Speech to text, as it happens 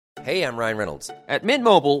Hey, I'm Ryan Reynolds. At Mint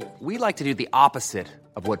Mobile, we like to do the opposite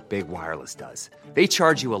of what Big Wireless does. They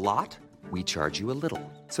charge you a lot, we charge you a little.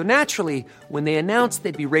 So naturally, when they announced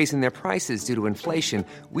they'd be raising their prices due to inflation,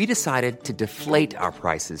 we decided to deflate our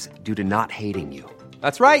prices due to not hating you.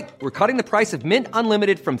 That's right. We're cutting the price of Mint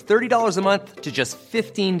Unlimited from $30 a month to just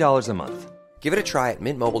 $15 a month. Give it a try at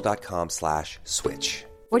mintmobile.com/switch.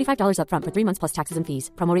 $45 up front for 3 months plus taxes and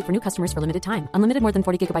fees. Promo rate for new customers for limited time. Unlimited more than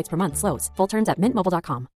 40 gigabytes per month. Slows full terms at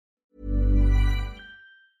mintmobile.com.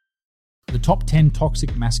 The top 10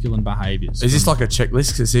 toxic masculine behaviours. Is this like a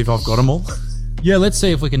checklist to see if I've got them all? Yeah, let's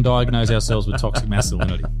see if we can diagnose ourselves with toxic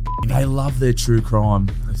masculinity. They love their true crime.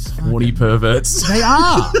 It's horny perverts. They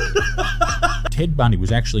are. Ted Bundy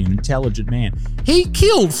was actually an intelligent man. He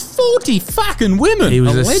killed 40 fucking women, He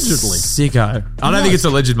was allegedly. a sicko. I don't think it's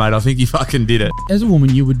alleged, mate. I think he fucking did it. As a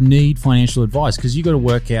woman, you would need financial advice because you got to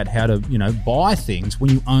work out how to, buy things when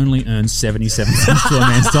you only earn 77 cents to a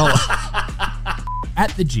man's dollar.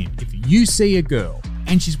 At the gym, if you see a girl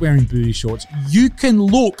and she's wearing booty shorts, you can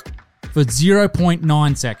look for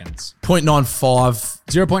 0.9 seconds. 0.95.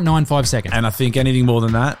 0.95 seconds. And I think anything more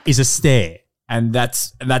than that is a stare. And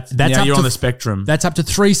that's up you're on to the spectrum. That's up to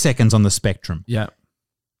 3 seconds on the spectrum. Yeah.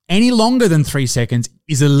 Any longer than 3 seconds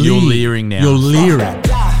is a leer. You're leering now. You're leering.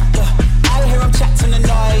 I hear him chat to the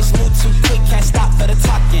noise, move too quick, can't stop for the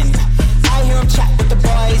talking. I hear him chat with the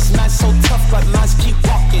boys, man's so tough, but man's keep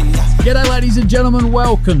walking. G'day, ladies and gentlemen.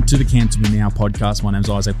 Welcome to the Cancel Me Now podcast. My name's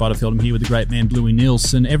Isaac Butterfield. I'm here with the great man, Bluey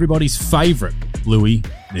Nielsen. Everybody's favourite, Bluey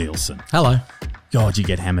Nielsen. Hello. God, you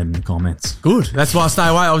get hammered in the comments. Good. That's why I stay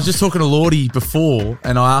away. I was just talking to Lordy before,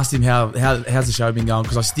 and I asked him how's the show been going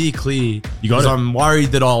because I steer clear. Because I'm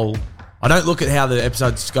worried that I don't look at how the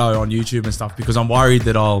episodes go on YouTube and stuff because I'm worried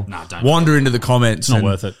that I'll wander into the comments. It's not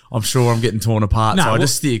worth it. I'm sure I'm getting torn apart, so I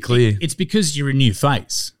just steer clear. It's because you're a new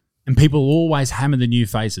face, and people always hammer the new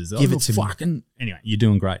faces. Give it to me. Anyway, you're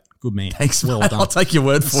doing great. Good man. Thanks, well mate. done. I'll take your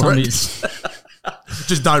word for it.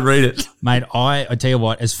 Just don't read it. Mate, I tell you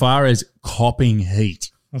what, as far as copping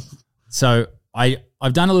heat, so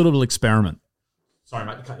I've done a little experiment. Sorry,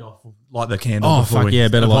 mate, to cut you off. Light the candle. Oh, before fuck yeah,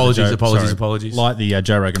 better light the Apologies. Light the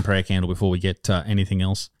Joe Rogan prayer candle before we get anything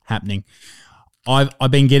else happening. I've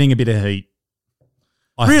been getting a bit of heat.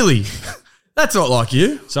 Really? That's not like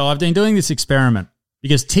you. So I've been doing this experiment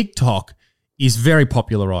because TikTok is very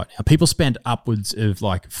popular right now. People spend upwards of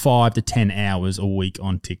like 5 to 10 hours a week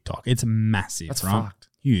on TikTok. It's massive, That's right? fucked.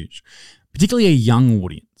 Huge. Particularly a young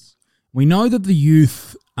audience. We know that the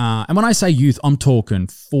youth, and when I say youth, I'm talking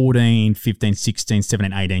 14, 15, 16,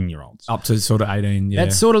 17, 18-year-olds. Up to sort of 18, yeah.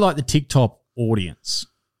 That's sort of like the TikTok audience.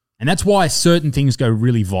 And that's why certain things go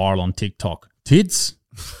really viral on TikTok. Tits?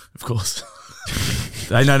 Of course.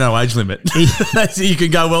 They know no age limit. You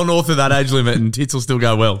can go well north of that age limit and tits will still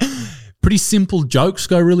go well. Pretty simple jokes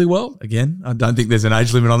go really well. Again, I don't think there's an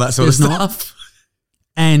age limit on that sort of stuff.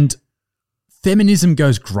 And feminism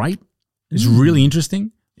goes great. It's really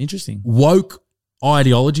interesting. Interesting. Woke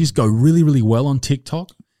ideologies go really, really well on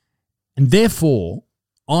TikTok. And therefore,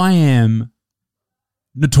 I am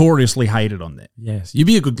notoriously hated on there. Yes. You'd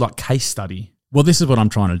be a good case study. Well, this is what I'm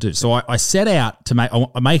trying to do. So I set out to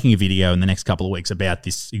I'm making a video in the next couple of weeks about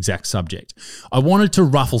this exact subject. I wanted to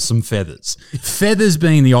ruffle some feathers. Feathers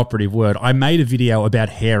being the operative word. I made a video about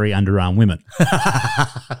hairy underarm women.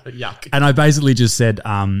 Yuck. And I basically just said,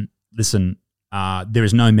 listen, there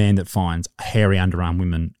is no man that finds hairy underarm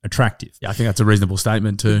women attractive. Yeah, I think that's a reasonable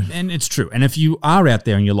statement too. And it's true. And if you are out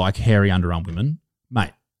there and you like hairy underarm women,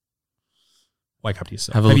 mate, wake up to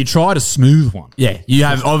yourself. Have you tried a smooth one? Yeah, you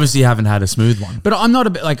obviously haven't had a smooth one. But I'm not a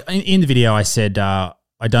bit like in the video I said I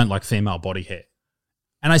don't like female body hair.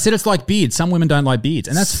 And I said it's like beards. Some women don't like beards,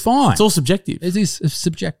 and that's fine. It's all subjective. It is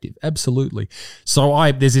subjective, absolutely.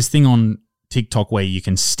 So there's this thing on TikTok where you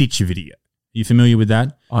can stitch a video. Are you familiar with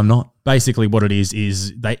that? I'm not. Basically what it is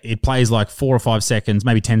it plays like 4 or 5 seconds,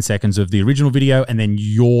 maybe 10 seconds of the original video, and then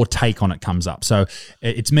your take on it comes up. So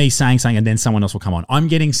it's me saying something and then someone else will come on. I'm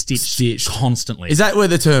getting stitched constantly. Is that where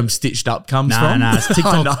the term stitched up comes from? No, it's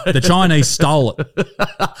TikTok. The Chinese stole it.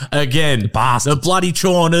 Again, bastards. The bloody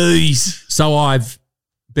Chinese. So I've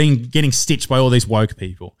been getting stitched by all these woke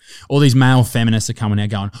people. All these male feminists are coming out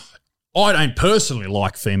going, I don't personally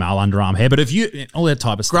like female underarm hair, but if you, all that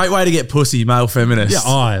type of stuff. Great way to get pussy, male feminists.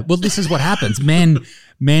 Yeah, well, this is what happens.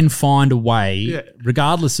 Men find a way,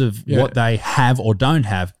 regardless of what they have or don't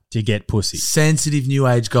have, to get pussy. Sensitive new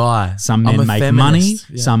age guy. Some men make money.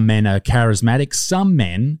 Yeah. Some men are charismatic. Some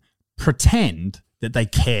men pretend that they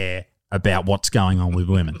care about what's going on with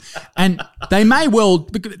women. And they may well,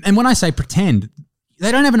 and when I say pretend,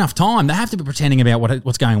 they don't have enough time. They have to be pretending about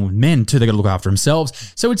what's going on with men too. They've got to look after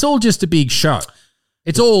themselves. So it's all just a big show.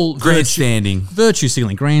 It's all Grandstanding. virtue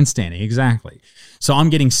signaling, grandstanding, exactly. So I'm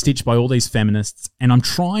getting stitched by all these feminists, and I'm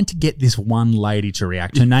trying to get this one lady to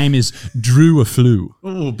react. Her name is Drew Aflu.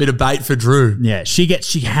 Ooh, bit of bait for Drew. Yeah, she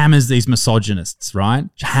hammers these misogynists, right?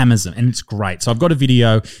 She hammers them, and it's great. So I've got a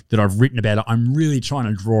video that I've written about it. I'm really trying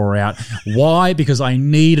to draw out. Why? Because I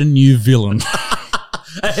need a new villain.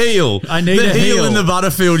 A heel. I need the a heel heel in the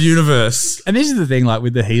Butterfield universe. And this is the thing, like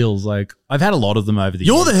with the heels, like I've had a lot of them over the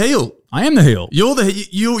You're years. the heel. I am the heel. You're the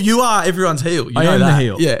you are everyone's heel. You I know am that. the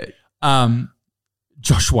heel. Yeah.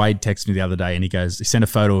 Josh Wade texted me the other day, and he sent a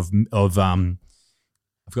photo of I've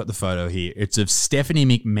got the photo here. It's of Stephanie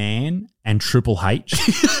McMahon and Triple H.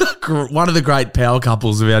 One of the great power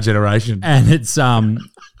couples of our generation. And it's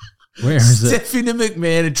where is it? Stephanie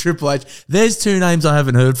McMahon and Triple H. There's two names I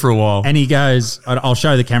haven't heard for a while. And he goes, I'll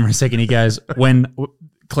show the camera in a second. He goes, when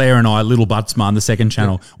Claire and I, Little Buttsman, the second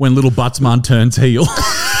channel, when Little Buttsman turns heel.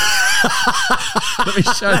 Let me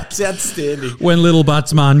show That's outstanding. when Little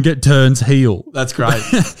Buttsman turns heel. That's great.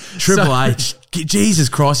 Triple H. Jesus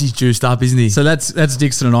Christ, he's juiced up, isn't he? So that's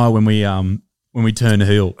Dixon and I when we turn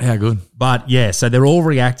heel. How good. But yeah, so they're all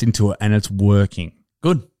reacting to it, and it's working.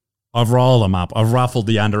 Good. I've rolled them up. I've ruffled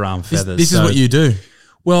the underarm feathers. This is what you do.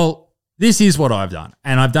 Well, this is what I've done,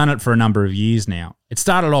 and I've done it for a number of years now. It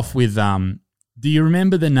started off with, do you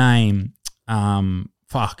remember the name?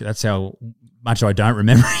 That's how much I don't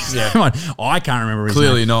remember his name. I can't remember his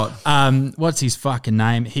Clearly name. not. What's his fucking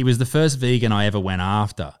name? He was the first vegan I ever went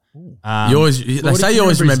after. They say you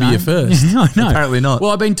always remember your first. Yeah, I know. Apparently not.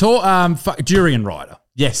 Well, I've been taught Durian Rider.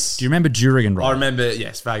 Yes. Do you remember Durian Rider? I remember,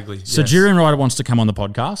 yes, vaguely. So yes. Durian Rider wants to come on the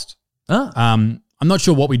podcast. I'm not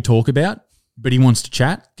sure what we'd talk about, but he wants to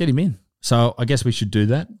chat. Get him in. So I guess we should do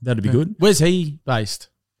that. That'd be good. Where's he based?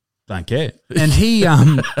 Don't care. And he, I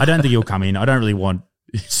don't think he'll come in. I don't really want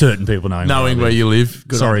certain people knowing where you live.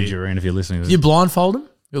 Good Sorry, idea. Durian, if you're listening to this. You blindfold him?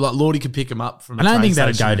 You're like, Lordy could pick him up from a I don't train think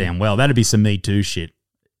that'd station. go down well. That'd be some Me Too shit.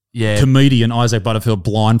 Yeah. Comedian Isaac Butterfield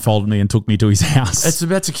blindfolded me and took me to his house. It's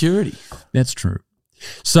about security. That's true.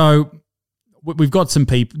 So we've got some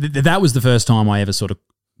people. That was the first time I ever sort of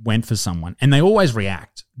went for someone, and they always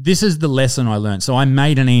react. This is the lesson I learned. So I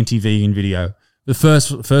made an anti-vegan video, the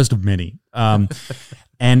first of many,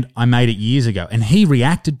 and I made it years ago, and he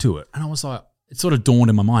reacted to it, and I was like, it sort of dawned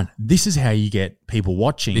in my mind. This is how you get people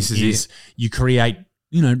watching. This is it. You create,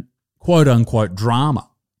 quote unquote drama.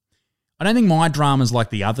 I don't think my drama is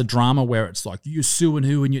like the other drama where it's like you're suing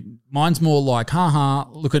who, and mine's more like,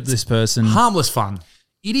 look at this person. Harmless fun.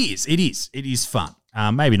 It is fun.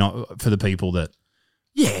 Maybe not for the people that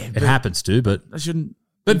Yeah. it happens to, but I shouldn't.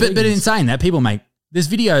 but in saying that, people make there's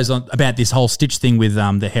videos about this whole Stitch thing with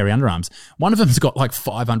the hairy underarms. One of them's got like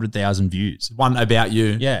 500,000 views. One about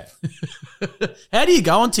you. Yeah, How do you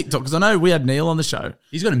go on TikTok? Because I know we had Neil on the show.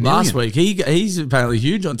 he's got a million. Last week. He's apparently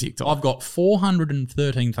huge on TikTok. I've got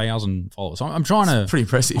 413,000 followers. I'm trying to pretty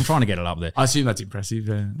impressive. I'm trying to get it up there. I assume that's impressive.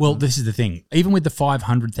 Well, this is the thing. Even with the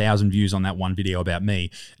 500,000 views on that one video about me,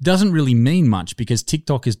 it doesn't really mean much because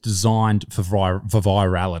TikTok is designed for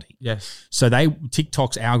virality. Yes. So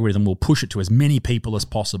TikTok's algorithm will push it to as many people as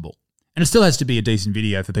possible. And it still has to be a decent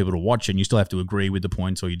video for people to watch it, and you still have to agree with the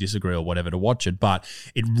points or you disagree or whatever to watch it. But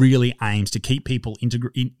it really aims to keep people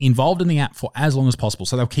involved in the app for as long as possible.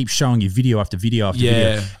 So they'll keep showing you video after video after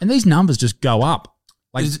video. And these numbers just go up.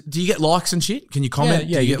 Like, do you get likes and shit? Can you comment?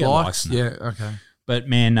 Yeah, do you you get likes. Yeah, okay. But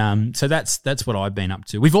man, so that's what I've been up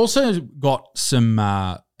to. We've also got some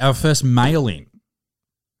our first mail in.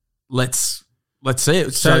 Let's see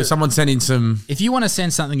it. So someone sent in some. If you want to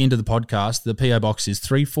send something into the podcast, the PO box is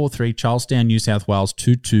 343 Charlestown, New South Wales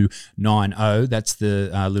 2290. That's the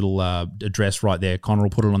little address right there. Connor will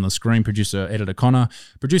put it on the screen. Producer editor Connor.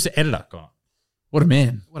 What a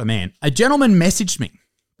man. What a man. A gentleman messaged me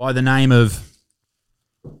by the name of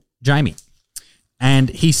Jamie, and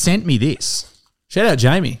he sent me this. Shout out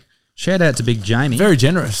Jamie. Shout out to Big Jamie. Very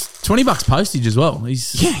generous. $20 postage as well.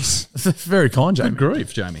 He's very kind, Jamie. Good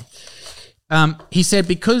grief, Jamie. He said,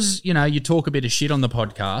 because, you talk a bit of shit on the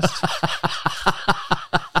podcast.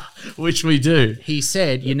 Which we do. He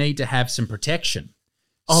said you need to have some protection.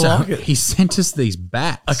 I like it. He sent us these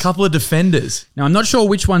bats. A couple of defenders. Now, I'm not sure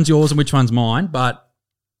which one's yours and which one's mine, but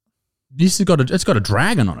this has it's got a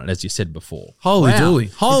dragon on it, as you said before. Holy Wow.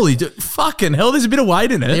 dooly. Holy fucking hell, there's a bit of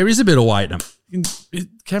weight in it. There is a bit of weight in them.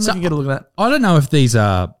 Camera can get a look at that. I don't know if these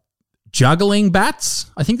are juggling bats.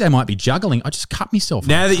 I think they might be juggling. I just cut myself.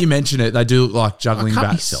 Now that you mention it, they do look like juggling I cut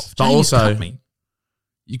bats. myself. But Jamie's also, cut me.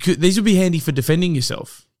 these would be handy for defending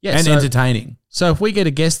yourself Yeah, and so- entertaining. So if we get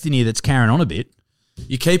a guest in here that's carrying on a bit,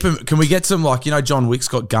 You keep them. Can we get some John Wick's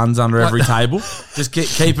got guns under every table? Just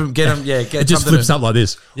keep them. Get them. Yeah, get It just something flips up like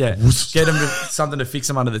this. Yeah, get them something to fix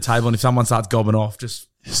them under the table, and if someone starts gobbing off, just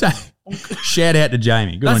So, shout out to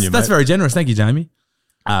Jamie. Good on you, mate. That's very generous. Thank you, Jamie.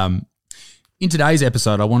 In today's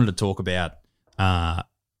episode, I wanted to talk about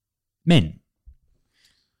men.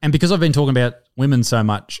 And because I've been talking about women so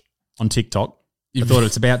much on TikTok, I thought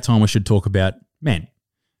it's about time we should talk about men.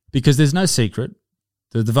 Because there's no secret,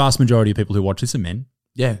 the vast majority of people who watch this are men.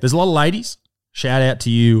 Yeah, There's a lot of ladies. Shout out to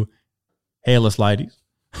you, hairless ladies.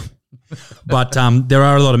 But there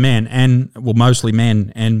are a lot of men, mostly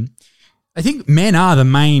men. And I think men are the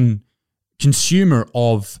main consumer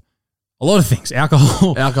of a lot of things,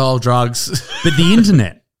 alcohol, drugs, but the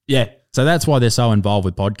internet. Yeah. So that's why they're so involved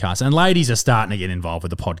with podcasts. And ladies are starting to get involved with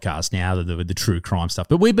the podcast now, with the true crime stuff.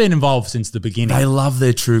 But we've been involved since the beginning. They love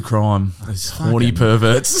their true crime. Those horny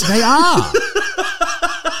perverts. They are.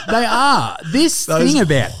 They are. This Those thing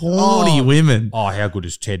about horny women. Oh, how good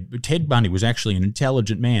is Ted? Ted Bundy was actually an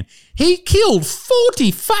intelligent man. He killed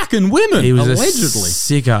 40 fucking women, He was allegedly. a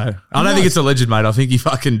sicko. I don't think it's alleged, mate. I think he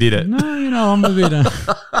fucking did it. No, I'm a bit...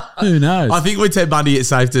 who knows? I think with Ted Bundy, it's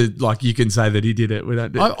safe to, you can say that he did it. We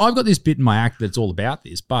don't do it. I've got this bit in my act that's all about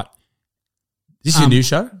this, but... Is this your new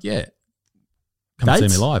show? Yeah. Come see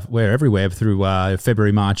me live. We're everywhere through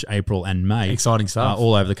February, March, April and May. Exciting stuff.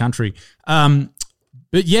 All over the country.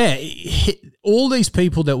 But yeah, all these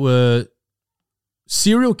people that were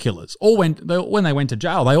serial killers, when they went to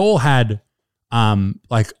jail, they all had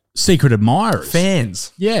secret admirers.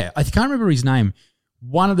 Fans. Yeah. I can't remember his name.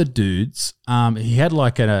 One of the dudes, he had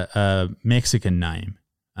a Mexican name.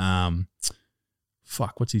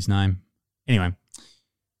 What's his name? Anyway,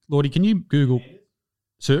 Lordy, can you Google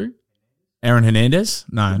Sue? Aaron Hernandez?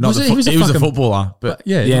 No, not He was a footballer, but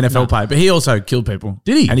yeah, the NFL player. But he also killed people.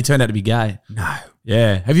 Did he? And he turned out to be gay. No.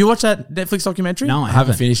 Yeah. Have you watched that Netflix documentary? No, I haven't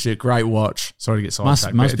haven't. finished it. Great watch. Sorry to get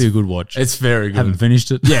sidetracked. Must be a good watch. It's very good. Haven't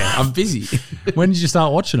finished it. Yeah, I'm busy. When did you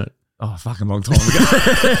start watching it? Oh, a fucking long time ago.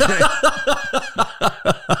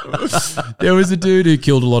 There was a dude who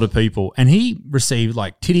killed a lot of people, and he received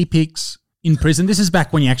titty pics in prison. This is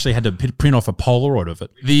back when you actually had to print off a Polaroid of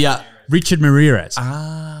it. Richard Ramirez.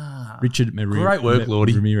 Richard Ramirez. Great work,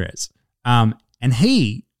 Lordy. Ramirez. And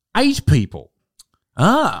he ate people.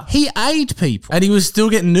 He ate people. And he was still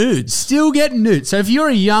getting nudes. Still getting nudes. So if you're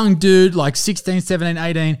a young dude, 16, 17,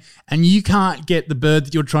 18, and you can't get the bird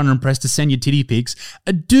that you're trying to impress to send you titty pics,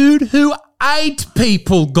 a dude who ate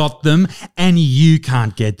people got them, and you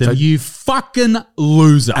can't get them. You fucking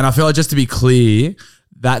loser. And I feel like, just to be clear,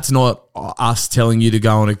 that's not us telling you to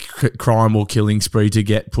go on a crime or killing spree to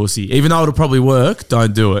get pussy. Even though it'll probably work,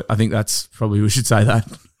 don't do it. I think that's probably, we should say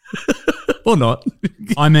that. Or not.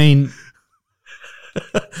 I mean...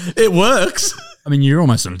 It works. I mean, you're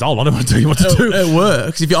almost an adult. I don't want to tell you what to do. It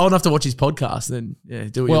works. If you're old enough to watch his podcast, then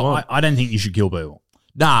do what you want. I don't think you should kill people.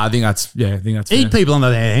 Nah, I think that's fair. Eat people on the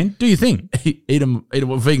other hand. Do you think? Eat them.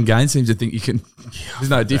 Well, Vegan Gain seems to think you can. There's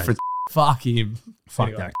no difference. Fuck him.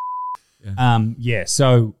 Fuck that. Yeah.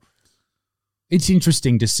 So it's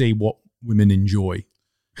interesting to see what women enjoy.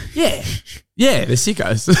 Yeah. Yeah, they're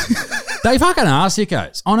sickos. They fucking are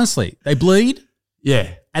sickos. Honestly, they bleed.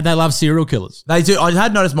 Yeah. And they love serial killers. They do. I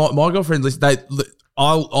had noticed my girlfriend.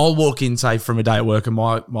 I'll walk in, say, from a day at work, and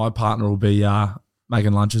my partner will be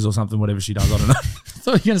making lunches or something, whatever she does. I don't know. I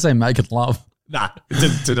thought you were going to say making love. Nah,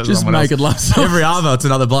 just making love. Every other, it's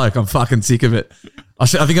another bloke. I'm fucking sick of it. I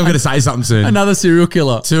think I'm going to say something soon. Another serial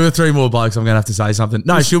killer. 2 or 3 more blokes. I'm going to have to say something.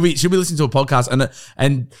 No, she'll be listening to a podcast,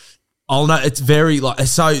 and I'll know it's very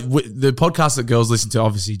the podcasts that girls listen to,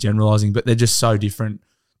 obviously generalizing, but they're just so different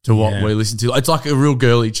to what we listen to. It's like a real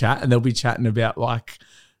girly chat, and they'll be chatting about like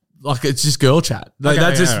it's just girl chat.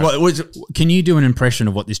 Can you do an impression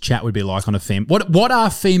of what this chat would be like on a What are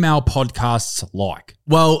female podcasts like?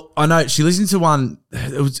 Well, I know she listened to one.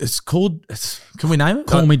 It's called. Can we name it?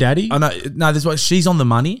 Call Me Daddy. I know. No, there's one. She's on the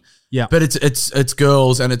money. Yeah, but it's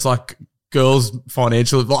girls, and it's like girls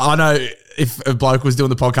financial. I know if a bloke was doing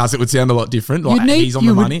the podcast, it would sound a lot different. He's on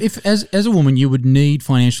the money. If as a woman, you would need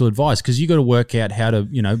financial advice because you got to work out how to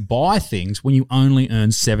buy things when you only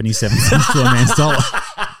earn 77 cents to a man's dollar.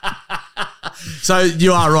 So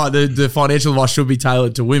you are right. The financial advice should be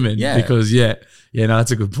tailored to women. Yeah. Because no,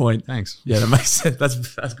 that's a good point. Thanks. Yeah, that makes sense.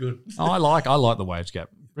 That's good. I like the wage gap.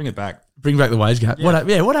 Bring it back. Bring back the wage gap.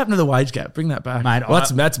 Yeah. What happened to the wage gap? Bring that back, mate. Well,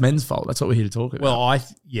 that's men's fault. That's what we're here to talk about. Well,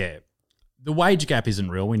 the wage gap isn't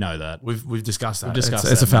real. We know that. We've discussed that. We've discussed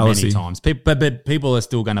it's that a fallacy many times. But people are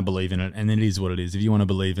still going to believe in it, and it is what it is. If you want to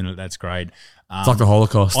believe in it, that's great. It's like the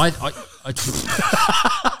Holocaust.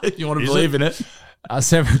 If you want to believe in it.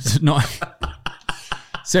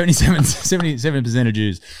 77% of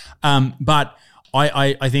Jews. But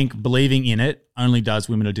I think believing in it only does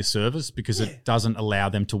women a disservice because it doesn't allow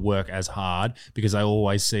them to work as hard because they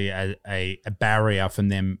always see a barrier for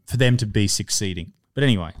them to be succeeding. But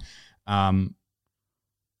anyway,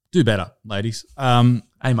 do better, ladies. Aim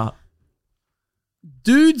up.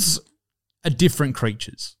 Dudes are different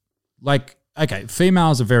creatures. Like, okay,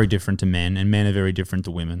 females are very different to men and men are very different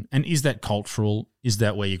to women. And is that cultural? Is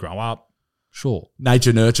that where you grow up? Sure.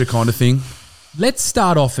 Nature, nurture kind of thing. Let's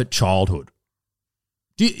start off at childhood.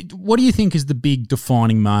 What do you think is the big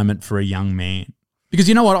defining moment for a young man? Because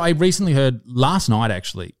you know what? I recently heard last night,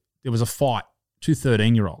 actually, there was a fight, 2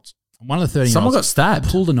 13-year-olds. One of the 13-year-olds Someone got stabbed.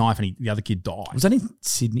 Pulled a knife and the other kid died. Was that in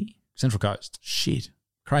Sydney? Central Coast. Shit.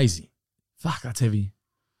 Crazy. Fuck, that's heavy.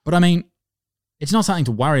 But I mean, it's not something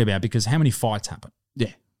to worry about because how many fights happen?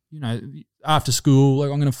 Yeah. You know, after school,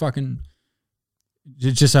 like I'm going to fucking...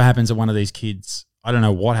 It just so happens that one of these kids, I don't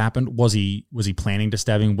know what happened. Was he planning to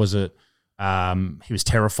stab him? Was it... he was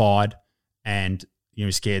terrified and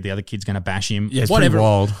scared the other kid's going to bash him. Yeah, it's pretty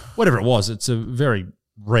wild. Whatever it was, it's a very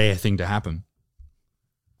rare thing to happen.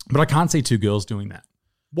 But I can't see 2 girls doing that.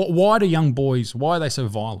 Why do young boys? Why are they so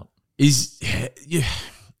violent? Is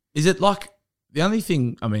it like the only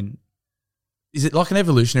thing? I mean, is it like an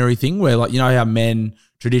evolutionary thing where, like, how men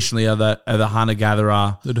traditionally are the hunter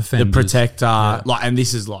gatherer, the defender, the protector, like, and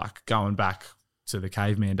this is like going back to the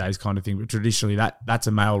caveman days kind of thing, but traditionally that's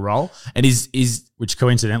a male role, and is which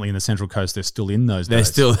coincidentally in the Central Coast they're still in those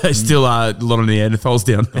days. They still are a lot of Neanderthals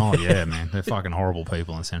down there. Oh yeah, man, they're fucking horrible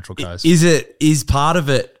people in the Central Coast. Is part of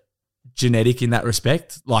it genetic in that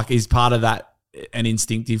respect? Like, is part of that an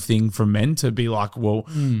instinctive thing from men to be like, well,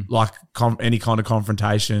 like any kind of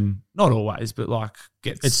confrontation, not always, but like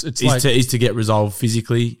is to get resolved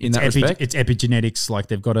physically in that respect? It's epigenetics. Like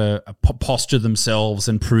they've got to posture themselves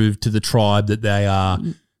and prove to the tribe that they are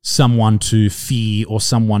someone to fear or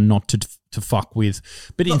someone not to fuck with.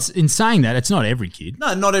 But in saying that, it's not every kid.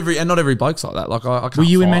 No, not every bloke's like that. Like I can't. Were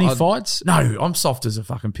you fight. in many fights? No, I'm soft as a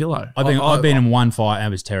fucking pillow. I've been in one fight and it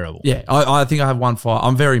was terrible. Yeah, I think I have one fight.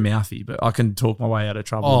 I'm very mouthy, but I can talk my way out of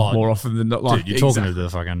trouble more often than not. Like, dude, you're talking to the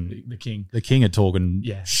fucking the king. The king are talking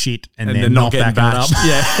shit and they're not getting bashed.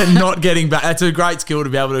 And not getting bashed. That's a great skill to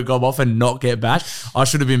be able to gob off and not get bashed. I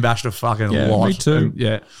should have been bashed a fucking lot. Me too.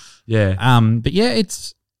 Yeah. But yeah,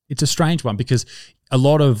 it's a strange one because a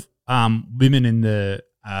lot of women in the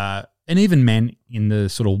and even men in the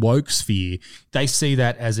sort of woke sphere, they see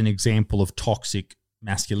that as an example of toxic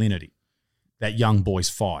masculinity, that young boys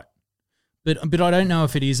fight. But I don't know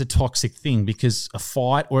if it is a toxic thing because a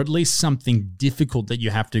fight, or at least something difficult that you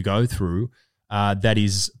have to go through, that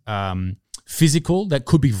is physical, that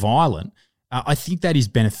could be violent, I think that is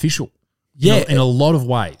beneficial. In a lot of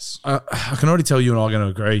ways. I can already tell you and I are going to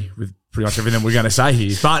agree with pretty much everything we're going to say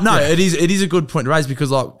here. But no, it is a good point to raise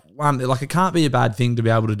because it can't be a bad thing to be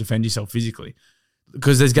able to defend yourself physically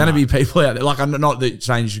because there's going to be people out there. Like, I'm not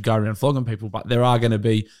saying you should go around flogging people, but there are going to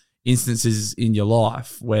be instances in your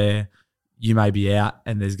life where you may be out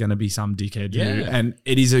and there's going to be some dickhead who, and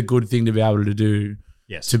it is a good thing to be able to do.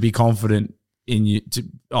 Yes. To be confident in you, to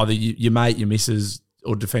either your mate, your missus,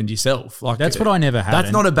 or defend yourself. Like, that's what I never had.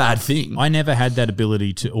 That's not a bad thing. I never had that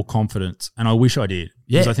ability or confidence, and I wish I did.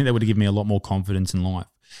 Because I think that would have given me a lot more confidence in life.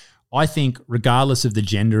 I think regardless of the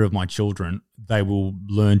gender of my children, they will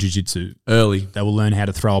learn jiu-jitsu early. They will learn how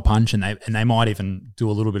to throw a punch, and they might even do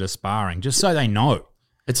a little bit of sparring just so they know.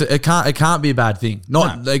 It can't be a bad thing.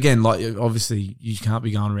 Again, like, obviously you can't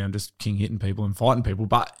be going around just king hitting people and fighting people,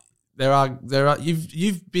 but there are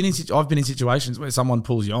I've been in situations where someone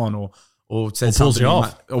pulls you on or says pulls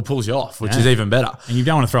you off, which is even better. And you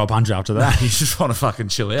don't want to throw a punch after that. You just want to fucking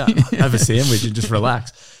chill out, have a sandwich, and just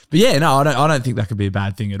relax. But yeah, no, I don't think that could be a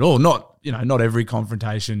bad thing at all. Not every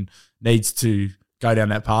confrontation needs to go down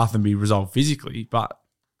that path and be resolved physically, but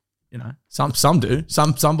some do.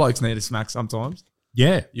 Some blokes need a smack sometimes.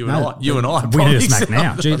 Yeah, you and I. We need a smack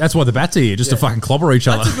now. Gee, that's why the bats are here, just to fucking clobber each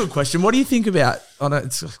other. That's a good question. What do you think about? I know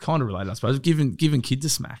it's kind of related, I suppose. Giving kids a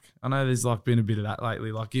smack. I know there's been a bit of that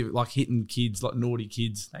lately, like hitting kids, like naughty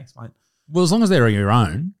kids. Thanks, mate. Well, as long as they're your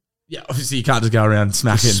own. Yeah, obviously you can't just go around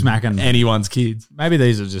smacking anyone's kids. Maybe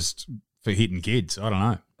these are just for hitting kids. I don't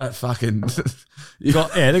know. That fucking they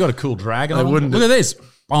got a cool drag. They wouldn't. Look at this.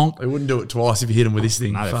 Bonk. They wouldn't do it twice if you hit them with this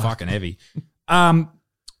thing. No, they're fucking heavy.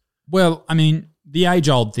 Well, I mean, the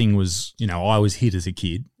age-old thing was, I was hit as a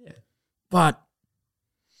kid. Yeah. But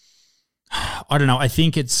I don't know. I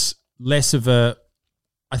think it's less of a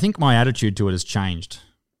 – I think my attitude to it has changed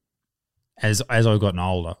as I've gotten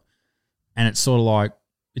older. And it's sort of like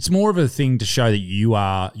 – it's more of a thing to show that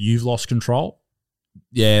you've lost control.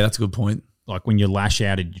 Yeah, that's a good point. like when you lash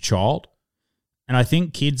out at your child. And I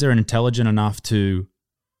think kids are intelligent enough to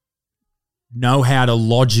know how to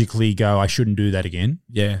logically go, I shouldn't do that again.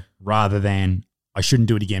 Yeah. Rather than I shouldn't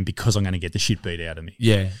do it again because I'm going to get the shit beat out of me.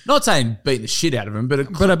 Yeah. Not saying beating the shit out of him, but a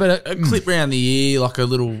clip around the ear, like a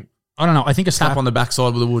little I don't know. I think a tap on the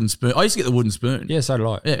backside with a wooden spoon. I used to get the wooden spoon. Yeah, so did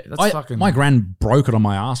I. Yeah, that's fucking... My gran broke it on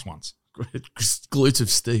my ass once. Glutes of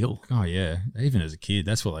steel. Oh, yeah. Even as a kid,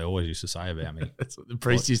 that's what they always used to say about me. That's what the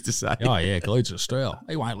priest used to say. Oh, yeah, glutes of steel.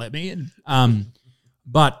 He won't let me in.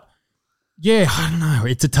 But, yeah, I don't know.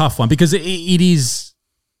 It's a tough one because it's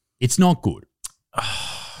not good.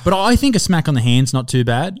 But I think a smack on the hand's not too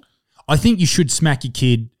bad. I think you should smack your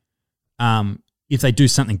kid if they do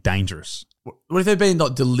something dangerous. What if they've been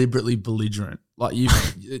like deliberately belligerent? Like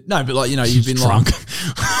you've you've been drunk.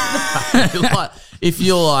 Like if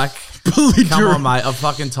you're like, come on, mate, I've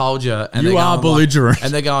fucking told you, and you are belligerent, like,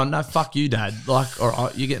 and they're going, no, fuck you, Dad. Like, all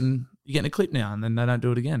right, you're getting a clip now, and then they don't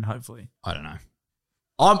do it again. Hopefully, I don't know.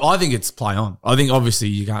 I think it's play on. I think obviously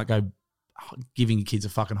you can't go giving your kids a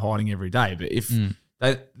fucking hiding every day, but if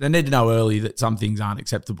they need to know early that some things aren't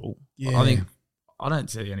acceptable. Yeah. I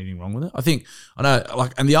don't see anything wrong with it. I know,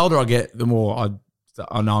 like, and the older I get, the more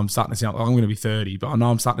I know I'm starting to sound like I'm going to be 30, but I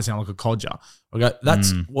know I'm starting to sound like a codger. I go,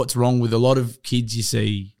 that's what's wrong with a lot of kids you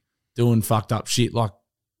see doing fucked up shit, like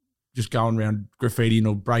just going around graffitiing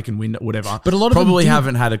or breaking window, whatever. But a lot of probably them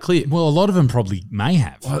haven't had a clip. Well, a lot of them probably may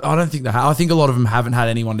have. I don't think they have. I think a lot of them haven't had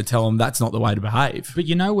anyone to tell them that's not the way to behave. But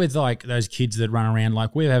you know, with like those kids that run around,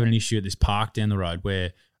 like we're having an issue at this park down the road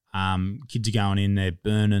where kids are going in there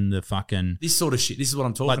burning the fucking this sort of shit. This is what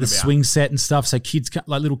I'm talking about. Like the swing set and stuff. So kids,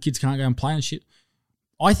 like little kids, can't go and play and shit.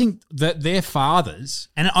 I think that their fathers,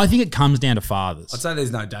 and I think it comes down to fathers. I'd say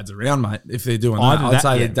there's no dads around, mate. If they're doing that, I'd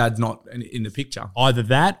say their dad's not in the picture. Either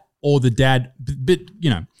that, or the dad, but you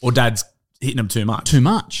know, or dad's hitting them too much. Too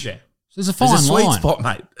much. Yeah. There's a fine line. There's a sweet spot,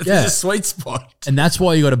 mate. There's a sweet spot. And that's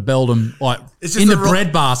why you got to belt them like in the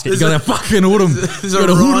bread basket. You got to fucking hood them. You got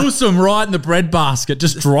to hood them right in the bread basket.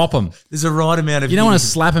 Just drop them. There's a right amount of... You don't want to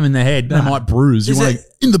slap them in the head. They might bruise. You want to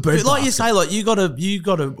in the bread basket. Like you say, like you got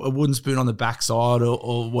a wooden spoon on the backside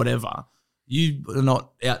or whatever. You are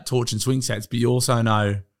not out torching swing sets, but you also know,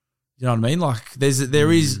 you know what I mean? Like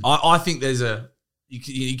there is... I think there's a...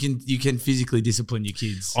 You can physically discipline your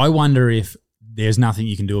kids. I wonder if there's nothing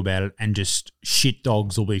you can do about it and just shit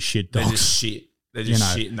dogs will be shit dogs. They're just shit. They're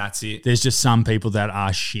just shit and that's it. There's just some people that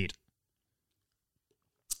are shit.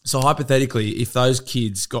 So hypothetically, if those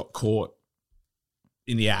kids got caught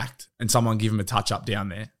in the act and someone give them a touch up down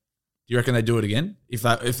there, do you reckon they do it again? If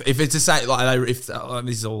it's the same, like this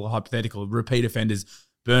is all hypothetical, repeat offenders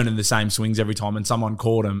burning the same swings every time and someone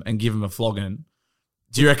caught them and give them a flogging,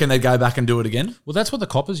 do you reckon they'd go back and do it again? Well, that's what the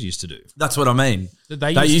coppers used to do. That's what I mean.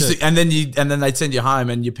 They used to, and then they'd send you home,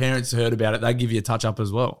 and your parents heard about it. They'd give you a touch up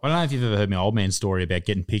as well. I don't know if you've ever heard my old man's story about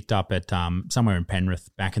getting picked up at somewhere in Penrith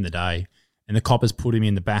back in the day, and the coppers put him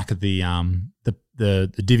in the back of the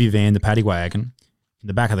divvy van, the paddy wagon, in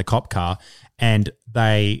the back of the cop car, and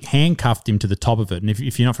they handcuffed him to the top of it. And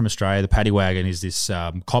if you're not from Australia, the paddy wagon is this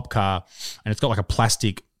cop car, and it's got like a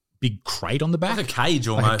plastic big crate on the back. Like a cage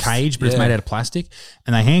almost. Like a cage, but it's made out of plastic.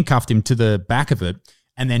 And they handcuffed him to the back of it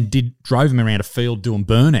and then drove him around a field doing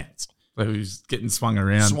burnouts. So he was getting swung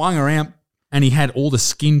around. And he had all the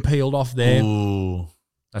skin peeled off there. Ooh.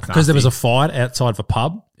 That's because there was a fight outside of a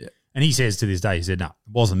pub. Yeah. And he says to this day, he said, no, it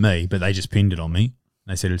wasn't me, but they just pinned it on me.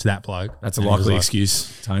 They said, it's that bloke. That's a likely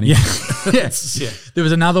excuse, Tony. Yeah. Yes. Yeah. There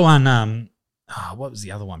was another one, what was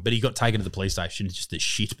the other one? But he got taken to the police station, just the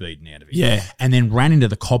shit beaten out of him. Yeah. And then ran into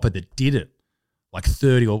the copper that did it like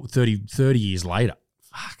 30 years later.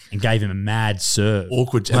 Fuck. And gave him a mad serve.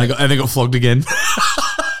 Awkward. And they got flogged again.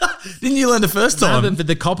 Didn't you learn the first time? No, but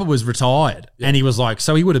the copper was retired. Yeah. And he was like,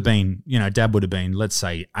 so he would have been, Dad would have been, let's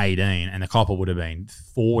say 18 and the copper would have been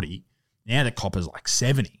 40. Now the copper's like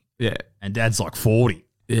 70. Yeah. And Dad's like 40.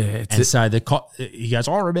 Yeah. And so he goes,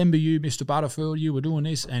 I remember you, Mr. Butterfield, you were doing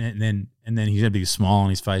this. And then he's got a big smile on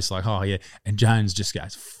his face like, oh, yeah. And Jones just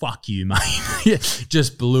goes, fuck you, mate.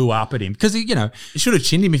 Just blew up at him. Because, You should have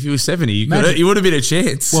chinned him if he was 70. You would have been a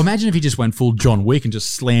chance. Well, imagine if he just went full John Wick and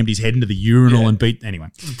just slammed his head into the urinal and beat... Anyway.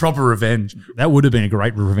 Proper revenge. That would have been a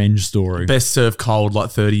great revenge story. Best served cold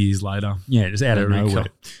like 30 years later. Yeah, just out of nowhere.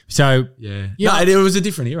 So... Yeah. No, it was a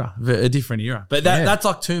different era. But that's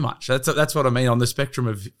like too much. That's what I mean on the spectrum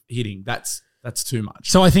of hitting. That's too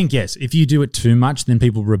much. So I think, yes, if you do it too much, then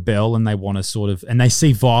people rebel and they want to sort of, and they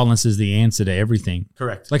see violence as the answer to everything.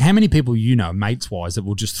 Correct. Like how many people mates-wise, that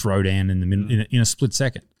will just throw down in the minute in a split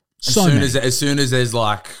second? As soon as there's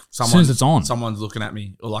like someone, as soon as it's on, someone's looking at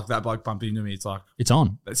me or like that bloke bumping into me, it's like it's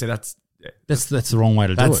on. So that's That's the wrong way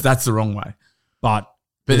to do it. That's the wrong way. But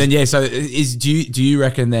then so do you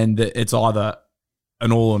reckon then that it's either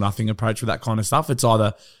an all or nothing approach with that kind of stuff? It's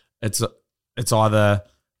either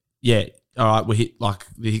all right, we hit like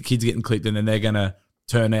the kids are getting clipped and then they're gonna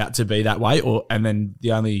turn out to be that way, and then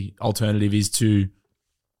the only alternative is to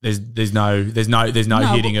there's no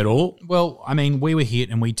hitting at all. Well, I mean, we were hit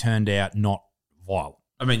and we turned out not violent.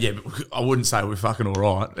 I mean, yeah, but I wouldn't say we're fucking all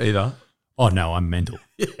right either. Oh no, I'm mental.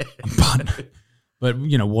 But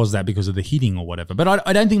was that because of the hitting or whatever? But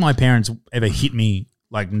I don't think my parents ever hit me.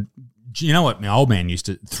 Like, you know what my old man used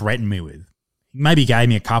to threaten me with? Maybe gave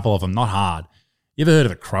me a couple of them, not hard. You ever heard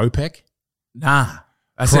of a crow peck? Nah,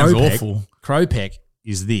 that sounds awful. Crow peck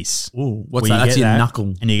is this. Ooh, what's that? That's your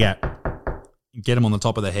knuckle. And you get him on the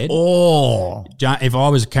top of the head. Oh. If I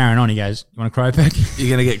was carrying on, he goes, "You want a crow peck?" You're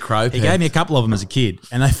going to get crow peck. He gave me a couple of them as a kid,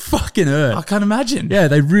 and they fucking hurt. I can't imagine. Yeah,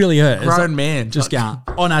 they really hurt. Grown man. Just go,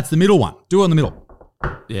 oh no, it's the middle one. Do it on the middle.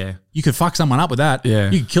 Yeah. You could fuck someone up with that. Yeah.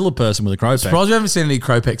 You could kill a person with a crow peck. Surprised we haven't seen any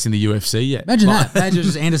crow pecks in the UFC yet. Imagine that. Imagine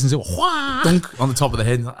just Anderson Silva. On the top of the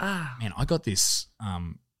head. Like, Man, I got this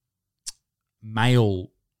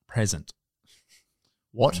mail present.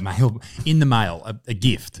 What? Mail in the mail, a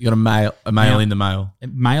gift. You got a mail in the mail.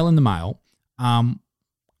 Mail in the mail.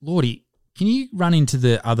 Lordy, can you run into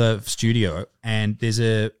the other studio and there's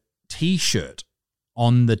a T-shirt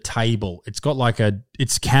on the table. It's got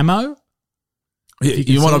it's camo.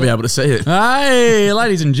 You want to be able to see it. Hey,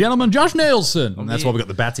 ladies and gentlemen, Josh Nielsen. And that's why we got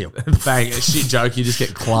the bats here. Bang, a shit joke, you just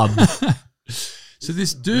get clubbed. So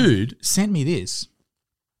this dude sent me this,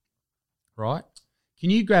 right?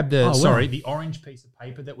 Can you grab the orange piece of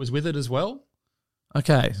paper that was with it as well?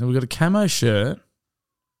 Okay, so we've got a camo shirt.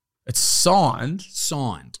 It's signed.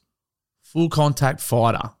 Full Contact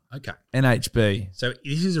Fighter. Okay. NHB. So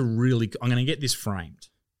this is I'm going to get this framed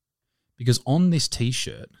because on this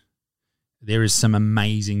T-shirt, there is some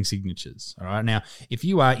amazing signatures. All right. Now, if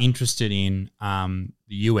you are interested in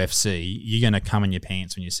the UFC, you're going to come in your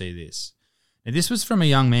pants when you see this. Now, this was from a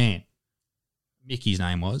young man. Mickey's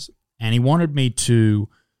name was. And he wanted me to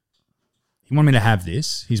have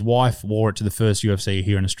this. His wife wore it to the first UFC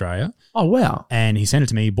here in Australia. Oh, wow. And he sent it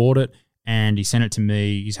to me. He bought it and he sent it to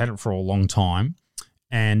me. He's had it for a long time.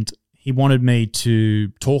 And he wanted me to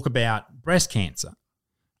talk about breast cancer.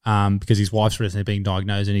 Because his wife's recently being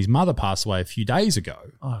diagnosed and his mother passed away a few days ago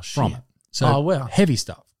from it. So wow. Heavy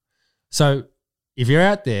stuff. So if you're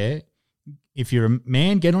out there, if you're a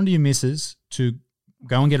man, get onto your missus to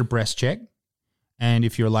go and get a breast check. And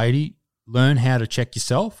if you're a lady, learn how to check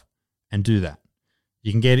yourself and do that.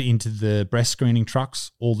 You can get it into the breast screening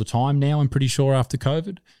trucks all the time now, I'm pretty sure, after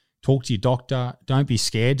COVID. Talk to your doctor. Don't be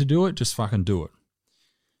scared to do it. Just fucking do it.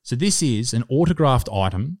 So this is an autographed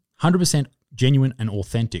item, 100% genuine and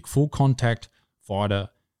authentic, Full Contact Fighter,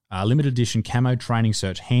 limited edition camo training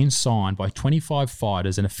shirt, hand signed by 25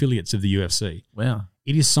 fighters and affiliates of the UFC. Wow.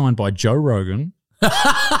 It is signed by Joe Rogan.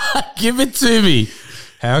 Give it to me.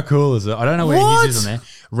 How cool is it? I don't know where his is on there.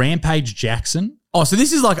 Rampage Jackson. Oh, so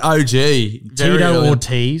this is like OG. Tito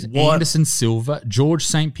Ortiz, Anderson Silva, George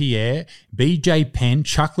St. Pierre, BJ Penn,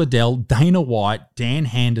 Chuck Liddell, Dana White, Dan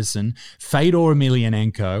Henderson, Fedor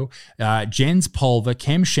Emelianenko, Jens Pulver,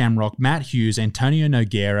 Kem Shamrock, Matt Hughes, Antonio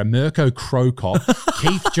Nogueira, Mirko Krokop,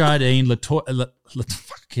 Keith Jardine, I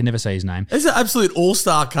can never say his name. It's an absolute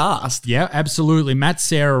all-star cast. Yeah, absolutely. Matt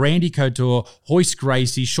Serra, Randy Couture, Hoist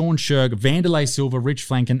Gracie, Sean Sherg, Vanderlei Silva, Rich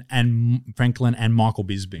Franklin, and Michael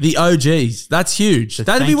Bisping. The OGs. That's huge. So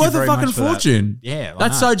that'd be worth a fucking fortune. That. Yeah.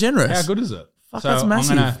 That's so generous. How good is it? Fuck, that's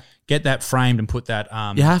massive. I'm going to get that framed and put that.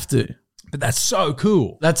 You have to. But that's so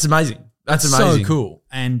cool. That's amazing. That's amazing. So cool.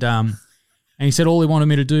 And he said all he wanted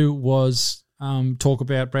me to do was talk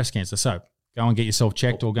about breast cancer. So go and get yourself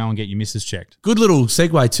checked or go and get your missus checked. Good little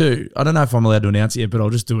segue too. I don't know if I'm allowed to announce it yet, but I'll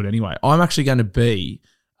just do it anyway. I'm actually going to be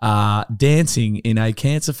dancing in a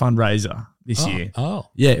cancer fundraiser this year. Oh.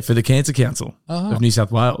 Yeah, for the Cancer Council of New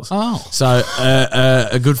South Wales. Oh. So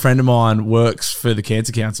a good friend of mine works for the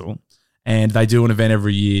Cancer Council and they do an event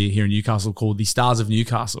every year here in Newcastle called the Stars of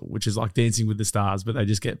Newcastle, which is like Dancing with the Stars, but they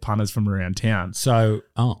just get punters from around town. So,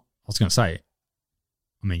 I was going to say,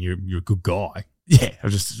 I mean, you're a good guy. Yeah, I'm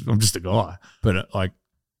just a guy. But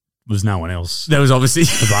there's no one else. That was obviously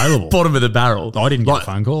available. Bottom of the barrel. I didn't get a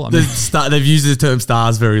phone call. I mean, they've used the term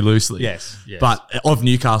stars very loosely. Yes. But of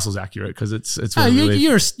Newcastle's accurate because it's where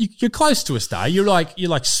you're close to a star. You're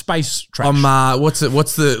like space trash. I'm what's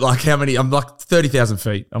the like how many? I'm like 30,000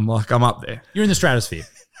 feet. I'm up there. You're in the stratosphere.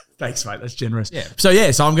 Thanks, mate. That's generous. Yeah.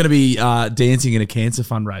 So I'm going to be dancing in a cancer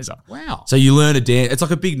fundraiser. Wow. So you learn to dance. It's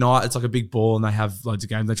like a big night. It's like a big ball, and they have loads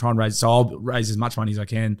of games. They try and raise. So I'll raise as much money as I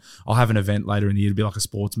can. I'll have an event later in the year to be like a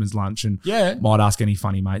sportsman's lunch, and might ask any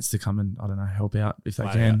funny mates to come and help out if they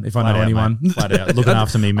can. If I know anyone, flat out looking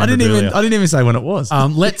after me. I didn't even say when it was.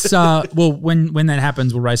 Let's when that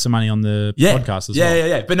happens, we'll raise some money on the podcast as well.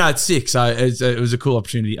 Yeah. But no, it's sick. So it was a cool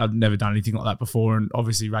opportunity. I've never done anything like that before, and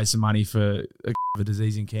obviously raise some money for a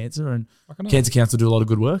disease in cancer, and Cancer Council do a lot of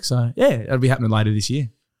good work. So it'll be happening later this year.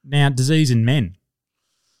 Now, disease in men.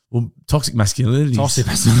 Well, toxic masculinity. Toxic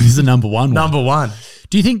masculinity is the number one. Number one.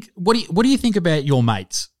 Do you think? What do you think about your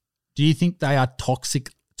mates? Do you think they are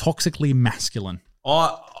toxically masculine?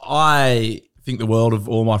 I think the world of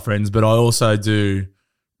all my friends, but I also do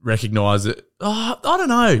recognize that. I don't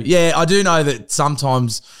know. Yeah, I do know that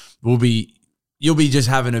sometimes you'll be just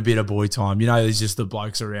having a bit of boy time. You know, there's just the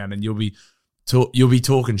blokes around, and you'll be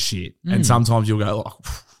talking shit, and sometimes you'll go like,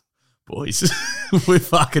 boys, we're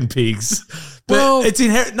fucking pigs. But it's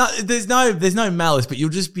inherent. No, there's no malice, but you'll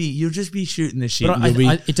just be shooting the shit.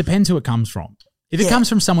 It depends who it comes from. If it comes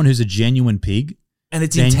from someone who's a genuine pig, and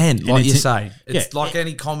it's intent, like you say, it's like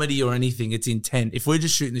any comedy or anything. It's intent. If we're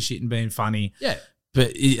just shooting the shit and being funny,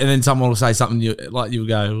 but and then someone will say something you'll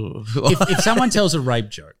go. if someone tells a rape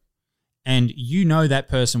joke, and you know that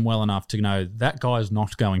person well enough to know that guy is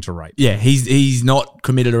not going to rape. Yeah, he's not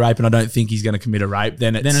committed a rape, and I don't think he's going to commit a rape.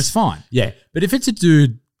 Then it's fine. Yeah, but if it's a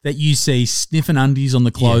dude that you see sniffing undies on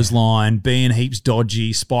the clothesline, being heaps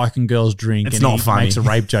dodgy, spiking girls' drink, it's and not funny. Makes a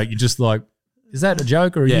rape joke, you're just like, is that a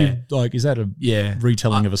joke, or are you like, is that a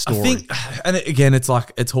retelling of a story? I think, and again, it's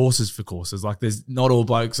like it's horses for courses. Like, there's not all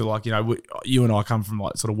blokes are like, you and I come from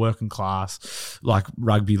like sort of working class, like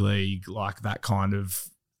rugby league, like that kind of.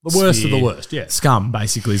 The worst of the worst, yeah. Scum,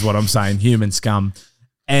 basically, is what I'm saying. Human scum.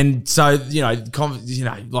 And so,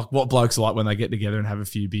 like what blokes are like when they get together and have a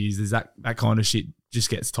few beers, there's that kind of shit just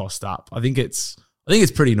gets tossed up. I think it's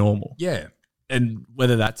pretty normal. Yeah. And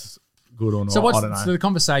whether that's good or not, I don't know. So the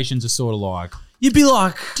conversations are sort of like... You'd be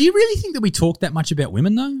like... Do you really think that we talk that much about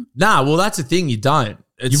women, though? Nah, well, that's the thing. You don't.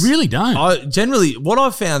 You really don't. Generally, what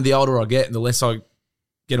I've found, the older I get and the less I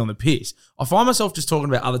get on the piss, I find myself just talking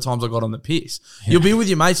about other times I got on the piss. Yeah. You'll be with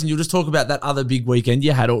your mates and you'll just talk about that other big weekend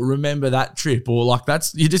you had, or remember that trip, or like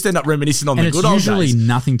you just end up reminiscing on the good old days. And it's usually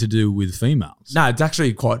nothing to do with females. No, it's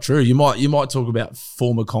actually quite true. You might talk about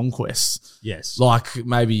former conquests. Yes. Like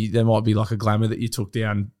maybe there might be like a glamour that you took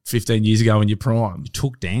down 15 years ago in your prime. You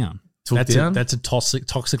took down. That's a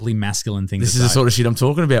toxically masculine thing This is the sort of shit I'm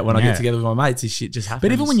talking about when I get together with my mates. This shit just happens.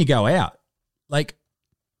 But even when you go out, like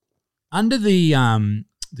under the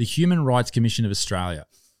Human Rights Commission of Australia.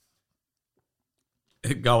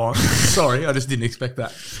 Go on. Sorry, I just didn't expect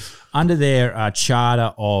that. Under their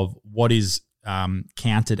charter of what is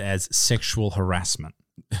counted as sexual harassment.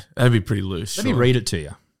 That'd be pretty loose. Let me read it to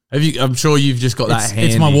you. I'm sure you've just got that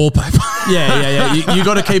handy. It's my wallpaper. Yeah. You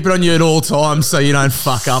got to keep it on you at all times so you don't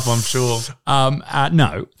fuck up, I'm sure.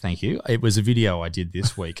 No, thank you. It was a video I did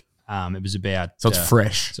this week. It was about... So it's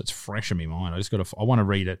fresh. So it's fresh in my mind. I want to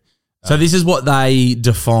read it. So this is what they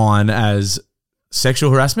define as sexual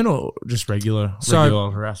harassment or just regular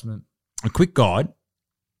harassment? A quick guide,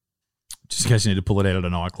 just in case you need to pull it out at a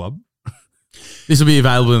nightclub. This will be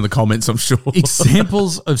available in the comments, I'm sure.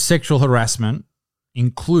 Examples of sexual harassment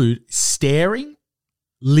include staring,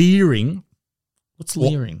 leering. What's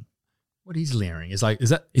leering? What is leering? Is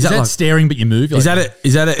that like, staring but you move? Is that it?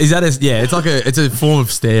 Yeah, it's a form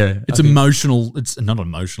of stare. It's emotional. It's not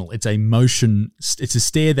emotional. It's a motion. It's a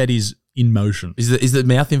stare that is in motion. Is the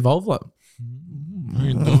mouth involved? Like?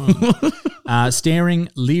 Staring,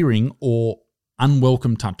 leering, or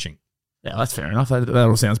unwelcome touching. Yeah, that's fair enough. That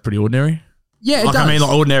all sounds pretty ordinary. Yeah, it does. I mean,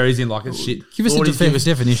 like ordinary is in like a shit. Give us a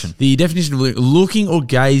definition. The definition of looking or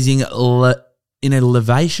gazing in a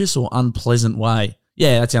lascivious or unpleasant way.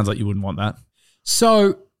 Yeah, that sounds like you wouldn't want that.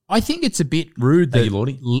 So I think it's a bit rude that you,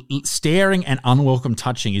 Lordy. Staring and unwelcome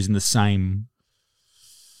touching is in the same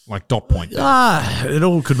dot point. It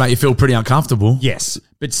all could make you feel pretty uncomfortable. Yes,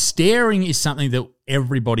 but staring is something that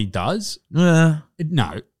everybody does. Yeah.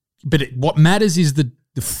 No, but what matters is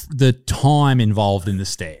the time involved in the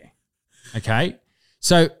stare. Okay?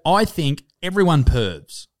 So I think everyone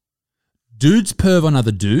pervs. Dudes perv on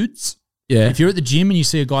other dudes. Yeah. If you're at the gym and you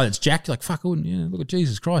see a guy that's jacked, you're like, fuck, look at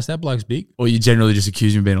Jesus Christ, that bloke's big. Or you generally just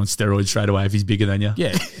accuse him of being on steroids straight away if he's bigger than you.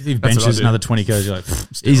 Yeah. If he benches another 20 kilos, you're like,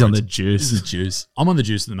 he's on the juice. This is juice. I'm on the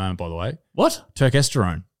juice at the moment, by the way. What?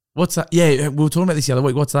 Turkesterone. What's that? Yeah, we were talking about this the other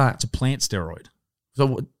week. What's that? It's a plant steroid.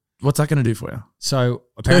 So what's that going to do for you? So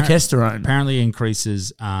Turkesterone apparently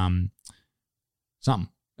increases something.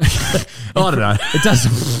 I don't know. It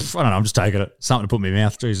does. I don't know. I'm just taking it. Something to put in my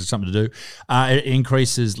mouth. Jeez, it's something to do. It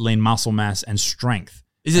increases lean muscle mass and strength.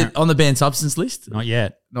 Is it on the banned substance list? Not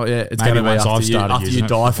yet. Not yet. It's Maybe going to be once after you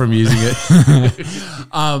die it. from using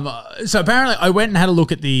it. So apparently, I went and had a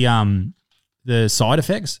look at the side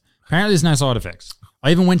effects. Apparently, there's no side effects. I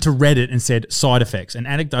even went to Reddit and said side effects, and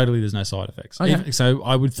anecdotally, there's no side effects. Okay.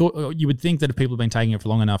 So you would think that if people have been taking it for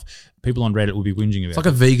long enough, people on Reddit will be whinging about It's like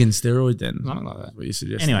a vegan steroid then. Something like that. What you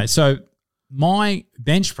suggest? Anyway, so my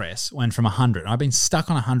bench press went from 100. I've been stuck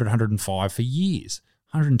on 100, 105 for years.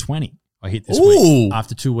 120 I hit this week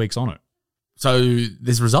after 2 weeks on it. So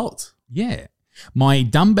there's results. Yeah. My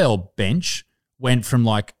dumbbell bench went from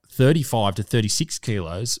like 35 to 36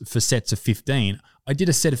 kilos for sets of 15. I did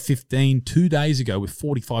a set of 15 2 days ago with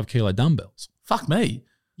 45 kilo dumbbells. Fuck me.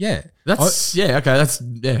 Yeah. That's okay. That's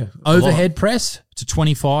a Overhead press to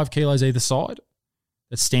 25 kilos either side.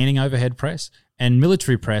 That's standing overhead press. And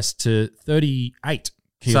military press to 38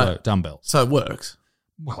 kilo dumbbells. So it works.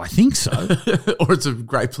 Well, I think so. Or it's a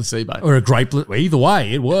great placebo. Or a great, either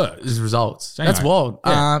way, it works. There's results. So anyway, that's wild.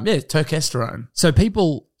 yeah. Testosterone. So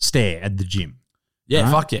people stare at the gym. Yeah,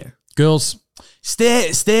 right? fuck yeah. Girls,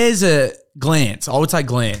 Stares a glance. I would say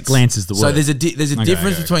glance. Glance is the So word. there's a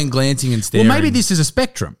difference between glancing and staring. well, maybe this is a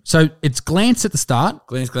spectrum. So it's glance at the start,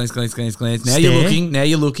 glance. Now Stare. you're looking. Now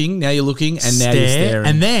you're looking. Now you're looking, and now you're stare, staring.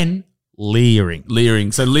 and then leering.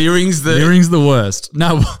 leering. So leering's the. Leering's the worst.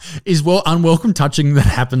 No, is unwelcome touching that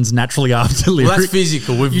happens naturally after leering. Well, that's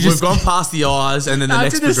physical. We've gone past the eyes, and then the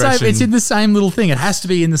next progression. It's in the same little thing. It has to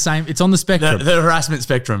be in the same. It's on the spectrum. the harassment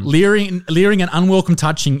spectrum. Leering and unwelcome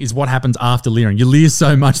touching is what happens after leering. You leer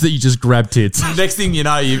so much that you just grab tits. Next thing you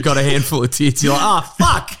know, you've got a handful of tits. You're like,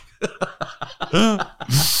 fuck.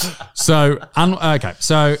 So, okay.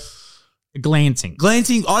 So, glancing.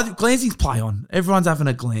 Glancing's play on. Everyone's having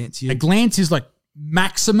a glance. A glance is like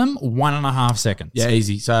maximum 1.5 seconds. Yeah,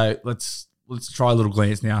 easy. So let's try a little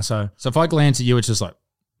glance now. So if I glance at you, it's just like,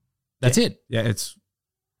 that's it. yeah, it's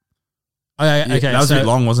Okay, that was a bit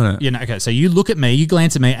long, wasn't it? Yeah, no, okay. So you look at me, you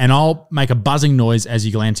glance at me, and I'll make a buzzing noise as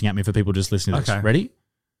you're glancing at me for people just listening to Okay. this. Ready?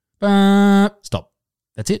 Stop.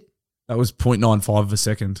 That's it. That was 0.95 of a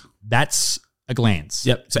second. That's a glance.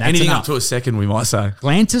 Yep. So That's anything enough. up to a second, we might say.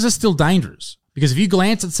 Glances are still dangerous because if you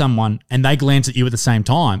glance at someone and they glance at you at the same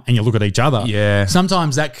time and you look at each other, Yeah.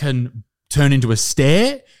 sometimes that can turn into a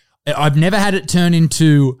stare. I've never had it turn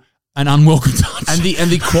into an unwelcome touch. And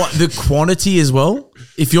the quantity as well.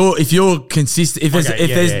 If you're consistent, if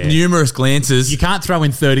there's numerous glances, you can't throw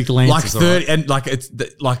in 30 glances. like 30, and like it's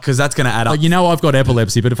like because that's going to add up. Like, you know, I've got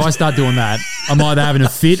epilepsy, but if I start doing that, I'm either having a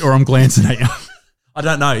fit or I'm glancing at you. I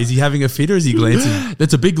don't know. Is he having a fit or is he glancing?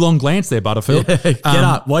 That's a big long glance there, Butterfield. Get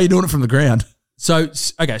up. Why are you doing it from the ground? So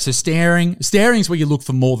staring is where you look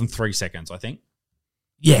for more than 3 seconds, I think.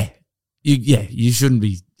 Yeah. You shouldn't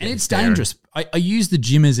be. And it's staring. dangerous. I use the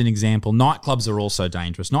gym as an example. Nightclubs are also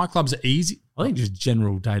dangerous. Nightclubs are easy. I think just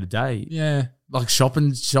general day to day. Yeah. Like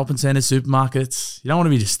shopping centers, supermarkets. You don't want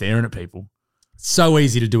to be just staring at people. So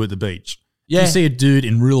easy to do at the beach. Yeah. You see a dude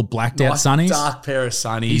in real blacked out Nice sunnies. dark pair of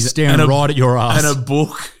sunnies. He's staring and right at your ass. And a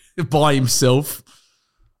book by himself.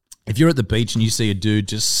 If you're at the beach and you see a dude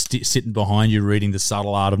just sitting behind you reading The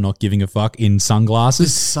Subtle Art of Not Giving a Fuck in sunglasses,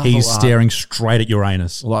 The Subtle he's Art. staring straight at your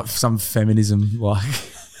anus. Like some feminism. Like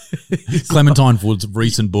Clementine Wood's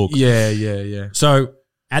recent book. Yeah. So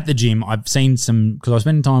at the gym, I've seen some, because I was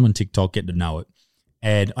spending time on TikTok getting to know it,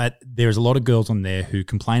 and there's a lot of girls on there who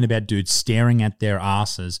complain about dudes staring at their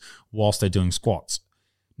asses whilst they're doing squats.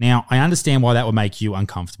 Now, I understand why that would make you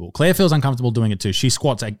uncomfortable. Claire feels uncomfortable doing it too. She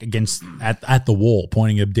squats at the wall,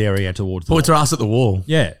 pointing her derriere towards the Points wall. her ass at the wall.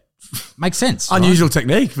 Yeah. Makes sense. right? Unusual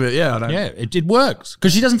technique, but yeah, I don't. Yeah, it works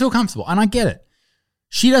because she doesn't feel comfortable, and I get it.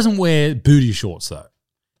 She doesn't wear booty shorts though.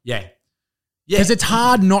 Yeah. Because it's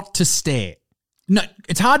hard not to stare. No,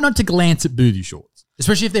 it's hard not to glance at booty shorts,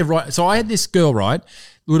 especially if they're right. So I had this girl, right,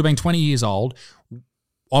 who would have been 20 years old.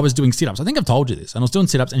 I was doing sit-ups. I think I've told you this. And I was doing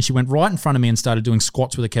sit-ups, and she went right in front of me and started doing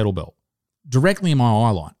squats with a kettlebell directly in my eye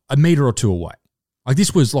line, a meter or two away. Like,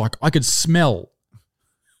 this was like, I could smell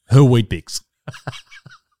her Wheat Bix.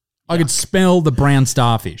 I could smell the brown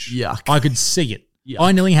starfish. Yuck. I could see it. Yuck.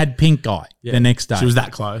 I nearly had pink eye the next day. She was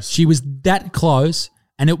that close. She was that close,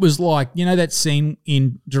 and it was like, you know that scene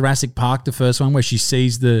in Jurassic Park, the first one, where she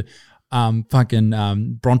sees the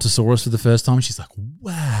Brontosaurus for the first time? She's like,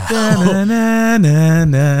 wow.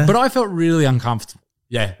 But I felt really uncomfortable.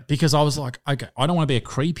 Yeah. Because I was like, okay, I don't want to be a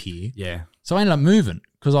creep here. Yeah. So I ended up moving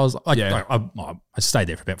because I was like, Yeah. I stayed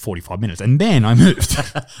there for about 45 minutes, and then I moved.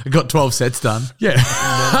 I got 12 sets done. Yeah.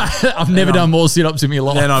 I've never done more sit-ups in my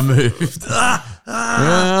life. Then I moved.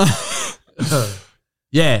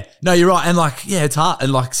 Yeah. No, you're right. And like, yeah, it's hard.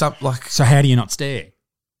 And like, So how do you not stare?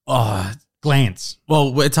 oh, Glance.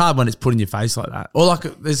 well, it's hard when it's put in your face like that. Or like,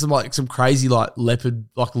 there's some crazy like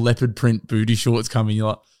leopard print booty shorts coming. You're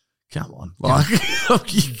like, come on, like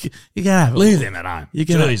you can have it. Leave them at home. You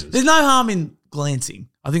can. Jesus. There's no harm in glancing.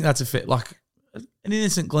 I think that's a fit, like an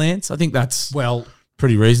innocent glance. I think that's Well,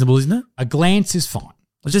 pretty reasonable, isn't it? a glance is fine.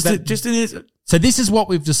 Just an innocent. So this is what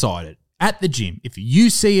we've decided. At the gym, if you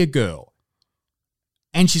see a girl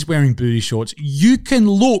and she's wearing booty shorts, you can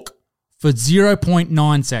look for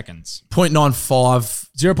 0.9 seconds. 0.95,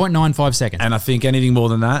 0.95 seconds. and I think anything more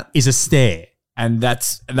than that, is a stare. and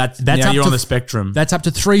that's That's you're up on to the spectrum. That's up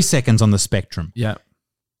to 3 seconds on the spectrum. Yeah.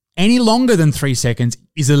 Any longer than 3 seconds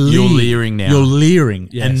is a leer. You're leering now. You're leering.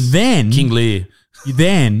 Yes. And then King Lear.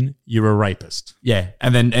 then you're a rapist. Yeah.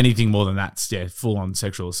 And then anything more than that's full on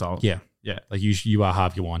sexual assault. Yeah. Yeah. Like you are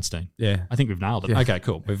Harvey Weinstein. Yeah. I think we've nailed it. Yeah. Okay,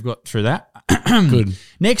 cool. We've got through that. Good.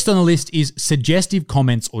 Next on the list is suggestive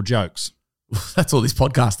comments or jokes. That's all this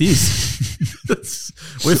podcast is.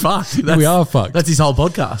 We're fucked. We are fucked. That's his whole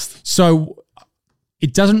podcast. So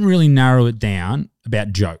it doesn't really narrow it down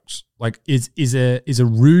about jokes. Like is a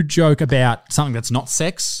rude joke about something that's not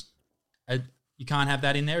sex? You can't have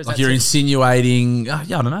that in there? Is Like that you're sex? insinuating. I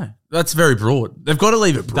don't know. That's very broad. They've got to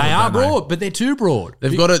leave it broad. They are don't broad, but they're too broad.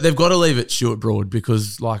 They've got to leave it short broad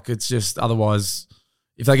because like it's just otherwise,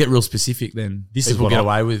 if they get real specific, then This is people what get I-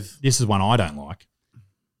 away with. This is one I don't like.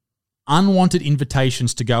 Unwanted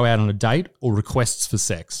invitations to go out on a date or requests for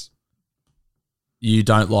sex. You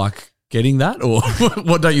don't like getting that, or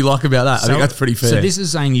what don't you like about that? I think that's pretty fair. So this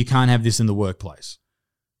is saying you can't have this in the workplace.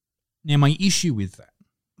 Now, my issue with that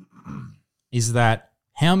is that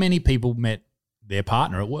how many people met their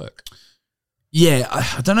partner at work? Yeah,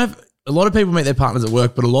 I don't know. If, a lot of people meet their partners at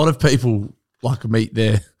work, but a lot of people like meet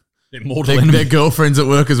their girlfriends at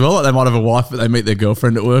work as well. Like they might have a wife, but they meet their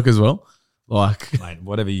girlfriend at work as well. Like, Mate,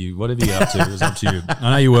 whatever you're up to is up to you.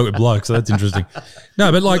 I know you work with blokes, so that's interesting.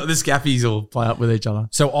 No, but like, the scaffies all play up with each other.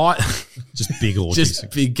 so I just big orgies.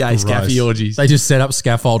 Just big gay Gross. scaffy orgies. They just set up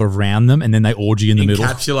scaffold around them and then they orgy in the middle.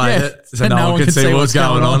 Encapsulate it so And no one can see what's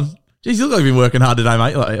going on. Jeez, you look like you've been working hard today,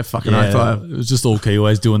 mate. Like a fucking oath player. It was just all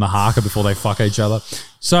Kiwis doing the haka before they fuck each other.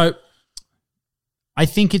 So I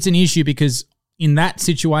think it's an issue because in that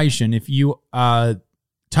situation, if you are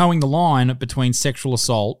towing the line between sexual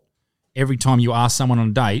assault every time you ask someone on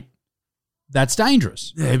a date, that's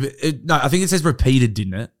dangerous. Yeah, but no, I think it says repeated,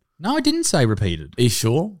 didn't it? No, I didn't say repeated. Are you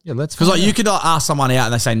sure? Yeah, let's Because like find you out. could ask someone out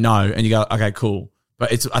and they say no, and you go, okay, cool.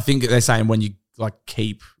 But it's I think they're saying when you like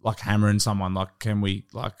keep like hammering someone, like can we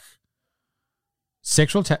like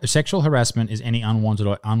Sexual harassment is any unwanted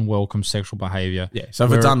or unwelcome sexual behavior. yeah. So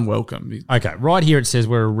if it's unwelcome, Okay, right here it says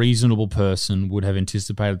where a reasonable person would have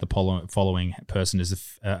anticipated the following person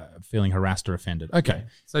is feeling harassed or offended. Okay.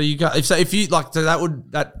 so you go if you like so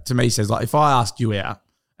that to me says like if I ask you out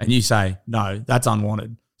and you say no, that's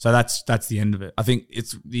unwanted. So that's the end of it. I think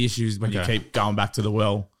it's the issue is when you Okay. keep going back to the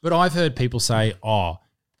well. But I've heard people say, oh,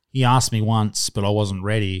 he asked me once, but I wasn't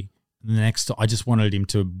ready. And the next, I just wanted him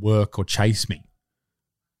to work or chase me.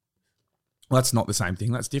 Well, that's not the same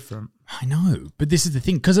thing. That's different. I know, but this is the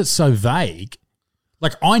thing, because it's so vague.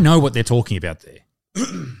 Like, I know what they're talking about there.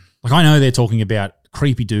 Like, I know they're talking about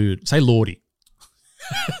creepy dude. Say Lordy.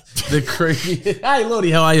 The creepy. Hey,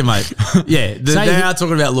 Lordy, how are you, mate? Yeah, Say they he- are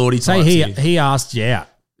talking about Lordy. Say types here. he asked you out.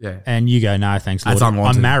 Yeah. And you go, no, thanks, Lordy. That's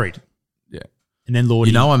unwanted. I'm married. Yeah. And then Lordy,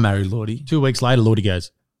 You know I'm married, Lordy. 2 weeks later, Lordy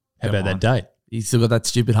goes, how Come about that on. date? You still got that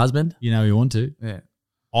stupid husband? You know you want to. Yeah.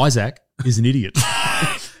 Isaac is an idiot.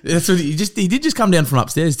 That's what he did just come down from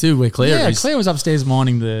upstairs too, where Claire yeah, is. Claire was upstairs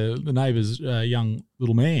minding the neighbour's young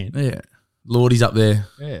little man. Yeah. Lordy's up there.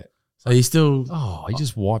 Yeah. So he's still Oh, he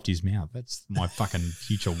just wiped his mouth. That's my fucking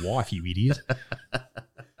future wife, you idiot.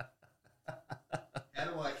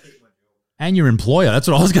 And your employer. That's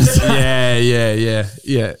what I was going to say.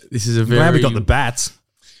 Yeah. This is a very Glad we got the bats.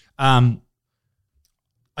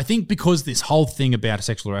 I think because this whole thing about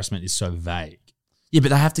sexual harassment is so vague. Yeah, but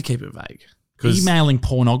they have to keep it vague. 'Cause- Emailing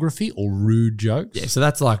pornography or rude jokes? Yeah, so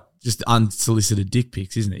that's like just unsolicited dick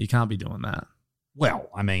pics, isn't it? You can't be doing that. Well,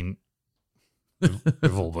 I mean,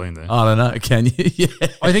 we've all been there. I don't know, can you? Yeah.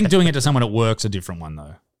 I think doing it to someone at work's a different one,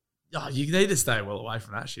 though. Oh, you need to stay well away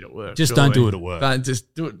from that shit at work. Just surely. don't do it at work. Don't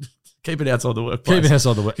just do it. Keep it outside the workplace. Keep it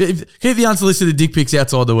outside the work. Keep the unsolicited dick pics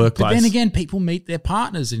outside the workplace. But then again, people meet their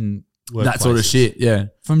partners in workplaces. that sort of shit, yeah.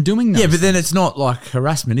 From doing those Yeah, but then things. it's not like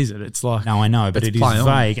harassment, is it? It's like No, I know, but it's it is play on.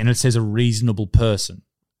 vague and it says a reasonable person.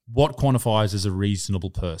 What quantifies as a reasonable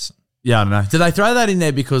person? Yeah, I don't know. Do they throw that in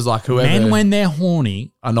there because like whoever Men, when they're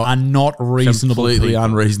horny, Are are not not reasonable completely people.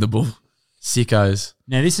 unreasonable? Sickos.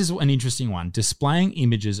 Now, this is an interesting one. Displaying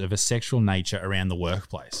images of a sexual nature around the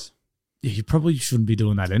workplace. Yeah, you probably shouldn't be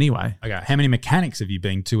doing that anyway. Okay, how many mechanics have you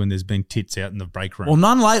been to when there's been tits out in the break room? Well,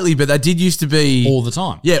 none lately, but they did used to be all the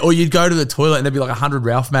time. Yeah, or you'd go to the toilet and there'd be like 100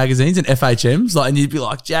 Ralph magazines and FHMs, like, and you'd be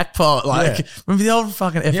like, jackpot. Like, remember the old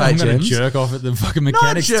fucking FHMs? Yeah, I'm going to jerk off at the fucking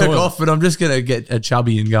mechanics Not jerk toilet. off, but I'm just going to get a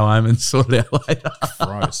chubby and go home and sort it out later.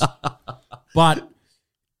 Gross. But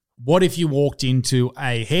what if you walked into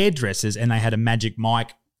a hairdresser's and they had a Magic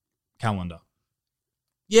Mike calendar?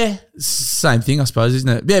 Yeah, same thing, I suppose, isn't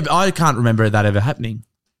it? Yeah, but I can't remember that ever happening.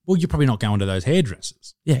 Well, you're probably not going to those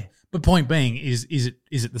hairdressers. Yeah. But point being, is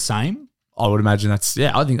it the same? I would imagine I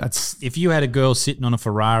think that's... If you had a girl sitting on a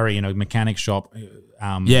Ferrari in a mechanic shop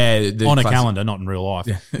on a classic calendar, not in real life.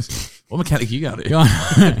 Yeah. What mechanic you go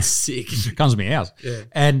to? Sick. Comes to my house. Yeah.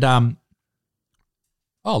 And,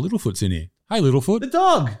 Littlefoot's in here. Hey, Littlefoot. The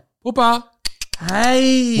dog. Whoopa.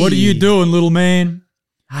 Hey. What are you doing, little man?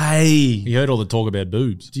 Hey. You heard all the talk about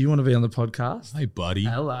boobs. Do you want to be on the podcast? Hey, buddy.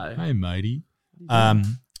 Hello. Hey, matey.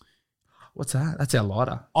 What's that? That's our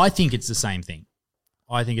lighter. I think it's the same thing.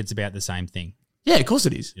 I think it's about the same thing. Yeah, of course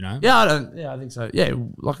it is. You know? Yeah, I think so. Yeah,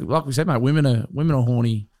 like we said, mate, women are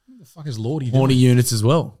horny. What the fuck is Lordy doing? Horny units as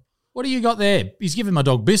well. What do you got there? He's giving my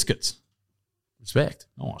dog biscuits. Respect.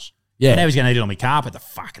 Nice. Yeah. Now he's going to eat it on my carpet, the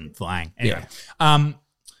fucking thing. Anyway.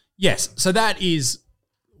 Yes, so that is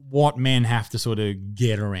what men have to sort of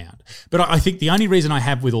get around. But I think the only reason I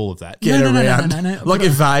have with all of that... Get around? No. Like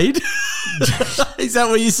evade? Is that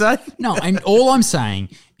what you say? No, and all I'm saying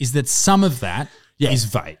is that some of that is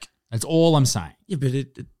vague. That's all I'm saying. Yeah, but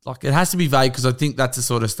it has to be vague because I think that's the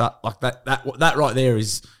sort of stuff like that right there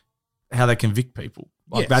is how they convict people.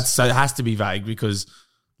 Like so it has to be vague because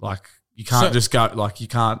like you can't just go like you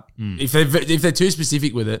can't if they're too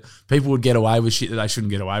specific with it, people would get away with shit that they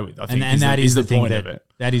shouldn't get away with. I think and that is the point of it.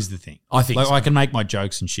 That is the thing. I think so. I can make my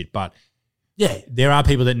jokes and shit, but there are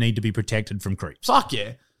people that need to be protected from creeps. Fuck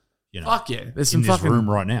yeah. You know, fuck yeah. There's some in this fucking room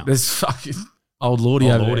right now. There's fucking old Lordy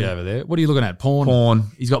over there. What are you looking at? Porn. Porn.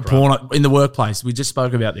 He's got porn in the workplace. We just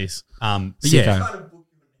spoke about this. Trying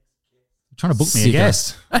to book me a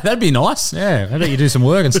guest. That'd be nice. Yeah. How about you do some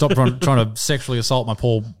work and stop trying to sexually assault my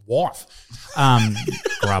poor wife?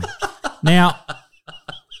 Grub. Now,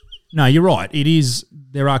 no, you're right. It is.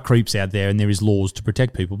 There are creeps out there, and there is laws to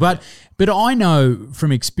protect people. But I know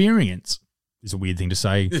from experience. It's a weird thing to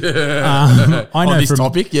say. I know on this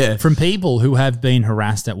topic, from people who have been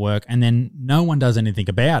harassed at work, and then no one does anything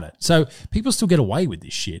about it. So people still get away with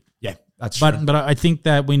this shit. Yeah, that's true. But I think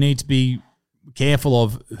that we need to be careful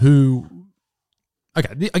of who.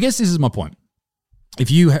 Okay, I guess this is my point.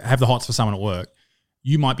 If you have the hots for someone at work,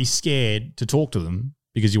 you might be scared to talk to them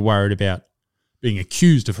because you're worried about being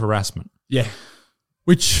accused of harassment. Yeah,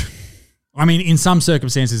 which, I mean, in some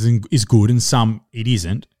circumstances is good, and some it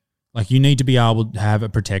isn't. Like, you need to be able to have a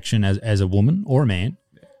protection as a woman or a man,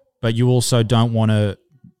 but you also don't want to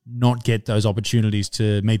not get those opportunities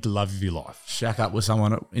to meet the love of your life. Shack up with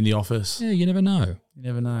someone in the office. Yeah, you never know. You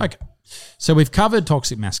never know. Okay, so we've covered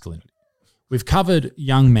toxic masculinity. We've covered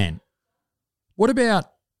young men. What about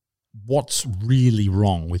what's really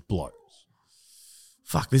wrong with blokes?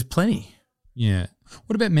 Fuck, there's plenty. Yeah.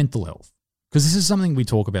 What about mental health? Because this is something we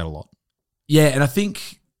talk about a lot. Yeah, and I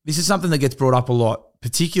think this is something that gets brought up a lot,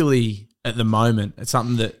 particularly at the moment. It's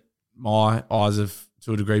something that my eyes have,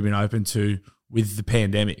 to a degree, been open to with the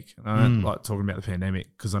pandemic. And I don't like talking about the pandemic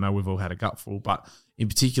because I know we've all had a gutful, but in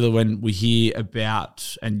particular when we hear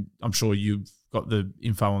about, and I'm sure you've got the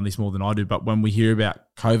info on this more than I do, but when we hear about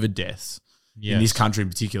COVID deaths in this country in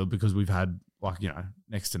particular, because we've had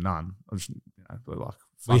next to none.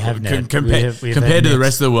 We have compared to the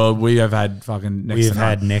rest of the world, we have had fucking next to none. We've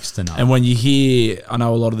had next to none. And when you hear, I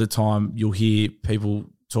know a lot of the time you'll hear people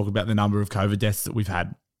talk about the number of COVID deaths that we've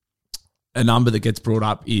had. A number that gets brought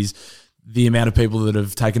up is the amount of people that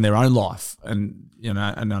have taken their own life. And, and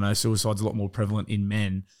I know suicide's a lot more prevalent in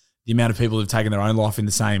men. The amount of people that have taken their own life in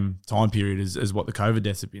the same time period as what the COVID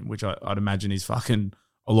deaths have been, which I'd imagine is fucking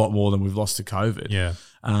a lot more than we've lost to COVID. Yeah.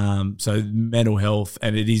 So mental health,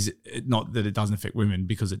 and it is not that it doesn't affect women,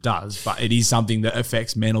 because it does, but it is something that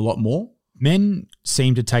affects men a lot more. Men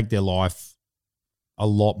seem to take their life a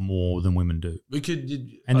lot more than women do.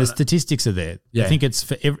 And the statistics are there. Yeah. I think it's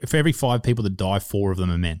for every 5 people that die, 4 of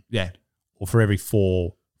them are men. Yeah. Or for every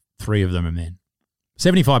 4, 3 of them are men.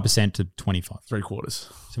 75% to 25. 3/4.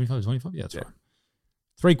 75 to 25? Yeah, that's right.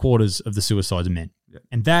 3/4 of the suicides are men. Yeah.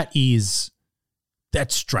 And that's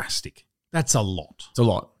drastic. That's a lot. It's a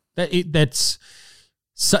lot. That's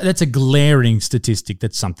a glaring statistic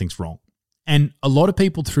that something's wrong. And a lot of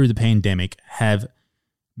people through the pandemic have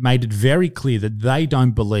made it very clear that they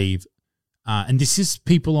don't believe and this is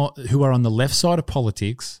people who are on the left side of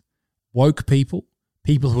politics, woke people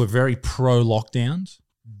who are very pro-lockdowns.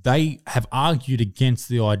 They have argued against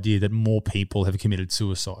the idea that more people have committed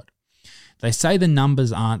suicide. They say the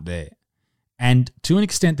numbers aren't there. And to an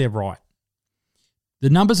extent, they're right. The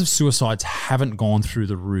numbers of suicides haven't gone through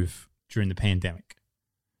the roof during the pandemic.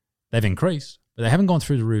 They've increased, but they haven't gone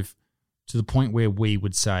through the roof to the point where we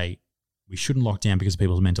would say we shouldn't lock down because of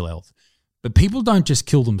people's mental health. But people don't just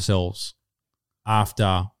kill themselves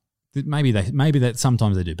after, maybe that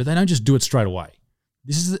sometimes they do, but they don't just do it straight away.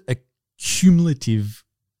 This is a cumulative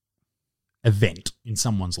event in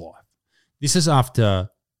someone's life. This is after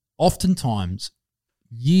oftentimes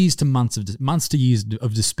years to months to years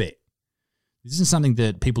of despair. This isn't something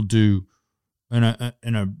that people do in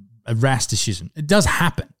a rash decision. It does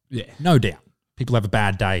happen. Yeah. No doubt. People have a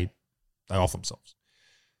bad day, they off themselves.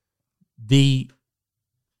 The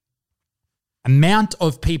amount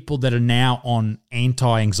of people that are now on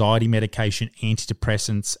anti-anxiety medication,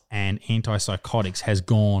 antidepressants, and antipsychotics has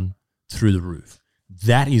gone through the roof.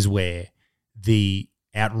 That is where the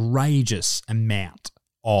outrageous amount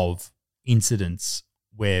of incidents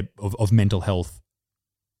of mental health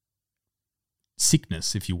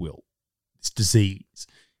sickness, if you will, this disease,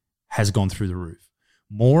 has gone through the roof.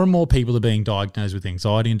 More and more people are being diagnosed with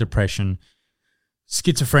anxiety and depression,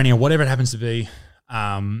 schizophrenia, whatever it happens to be,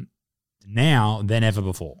 now than ever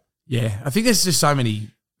before. Yeah, I think there's just so many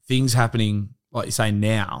things happening, like you say,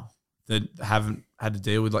 now that haven't had to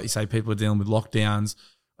deal with. Like you say, people are dealing with lockdowns.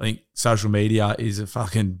 I think social media is a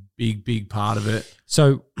fucking big part of it.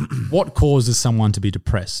 So what causes someone to be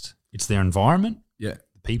depressed? It's their environment, Yeah,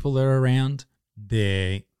 the people they're around,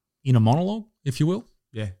 their inner monologue, if you will,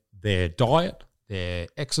 yeah. their diet, their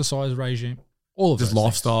exercise regime, all of Just those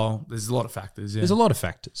lifestyle. things. There's a lot of factors. Yeah. There's a lot of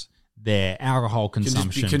factors. Their alcohol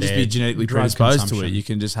consumption. You can just their be genetically drug predisposed to consumption. it. You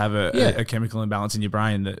can just have a chemical imbalance in your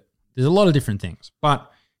brain that. There's a lot of different things. But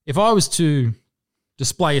if I was to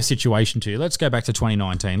display a situation to you, let's go back to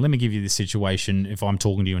 2019. Let me give you this situation if I'm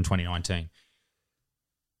talking to you in 2019.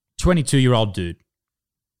 22-year-old dude,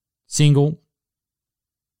 single,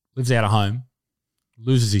 lives out of home,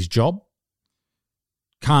 loses his job,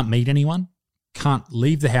 can't meet anyone, can't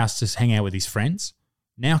leave the house to hang out with his friends,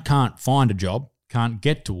 now can't find a job, can't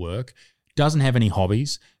get to work, doesn't have any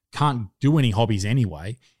hobbies, can't do any hobbies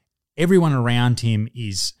anyway. Everyone around him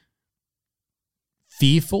is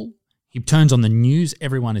fearful. He turns on the news.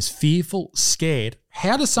 Everyone is fearful, scared.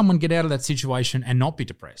 How does someone get out of that situation and not be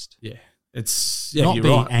depressed? Yeah, it's not you're be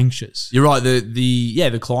right. anxious. You're right.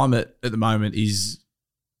 The climate at the moment is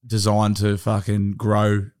designed to fucking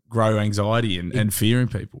grow anxiety and fear in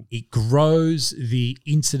people. It grows the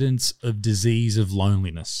incidence of disease of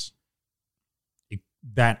loneliness.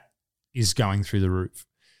 That is going through the roof.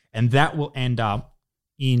 And that will end up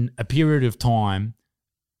in a period of time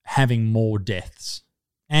having more deaths.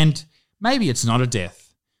 And maybe it's not a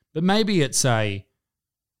death, but maybe it's a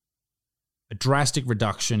drastic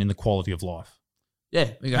reduction in the quality of life. Yeah,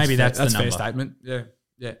 maybe that's the a fair number. statement. Yeah.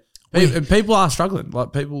 And people are struggling.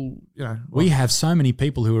 Like people, We have so many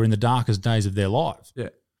people who are in the darkest days of their lives. Yeah.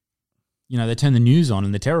 They turn the news on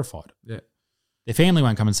and they're terrified. Yeah. Their family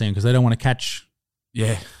won't come and see them because they don't want to catch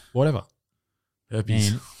whatever.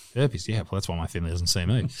 Herpes. Herpes, yeah. Well, that's why my family doesn't see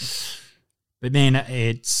me. But then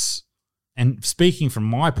and speaking from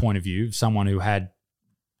my point of view, someone who had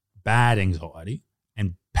bad anxiety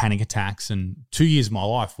and panic attacks, and 2 years of my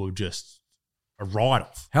life were just a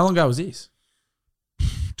write-off. How long ago was this?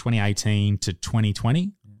 2018 to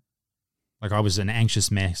 2020. Like I was an anxious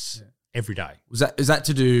mess every day. Is that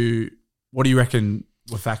to do? What do you reckon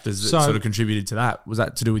were factors that sort of contributed to that? Was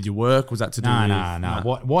that to do with your work? Was that to do with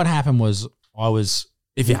No. What happened was I was.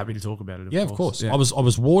 If you're happy to talk about it, of course. Yeah. I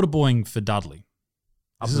was water boying for Dudley.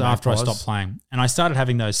 This is after I stopped playing, and I started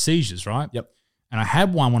having those seizures, right? Yep. And I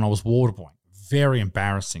had one when I was water boying. Very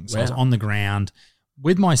embarrassing. So I was on the ground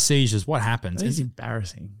with my seizures. What happens? It's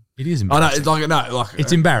embarrassing. It is I embarrassing. know.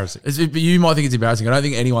 It's embarrassing. But you might think it's embarrassing. I don't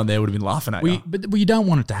think anyone there would have been laughing at you. But you don't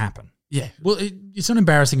want it to happen. Yeah. Well, it's not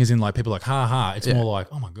embarrassing as in like people are like, ha ha. It's more like,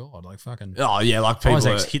 oh my God, like fucking. Oh, yeah, like people.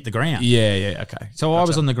 Isaacs hit the ground. Yeah, okay. So I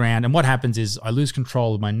was on the ground, and what happens is I lose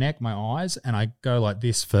control of my neck, my eyes, and I go like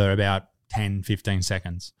this for about 10, 15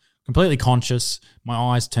 seconds. Completely conscious. My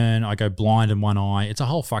eyes turn. I go blind in one eye. It's a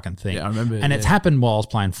whole fucking thing. Yeah, I remember. And it's happened while I was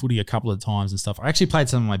playing footy a couple of times and stuff. I actually played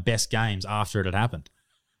some of my best games after it had happened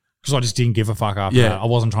because I just didn't give a fuck after that. I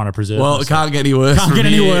wasn't trying to preserve myself. It can't get any worse. Can't get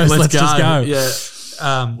any worse. Let's just go.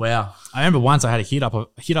 Yeah. Wow. I remember once I had a hit up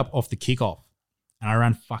off the kickoff, and I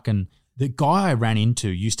ran fucking. The guy I ran into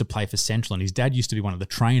used to play for Central, and his dad used to be one of the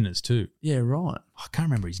trainers too. Yeah, right. I can't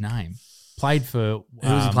remember his name. Played for Who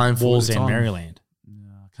was he playing for at the Wallsend, time? Maryland.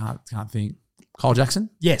 Can't think. Kyle Jackson?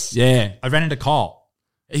 Yes. Yeah. I ran into Kyle.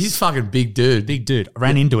 He's a fucking big dude. Big dude. I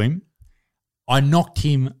ran into him. I knocked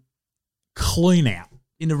him clean out.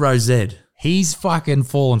 Into Rosette. He's fucking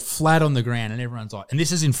fallen flat on the ground, and everyone's like, and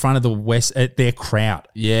this is in front of their crowd.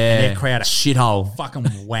 Yeah. And their crowd are Shithole. fucking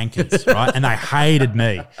wankers, right? And they hated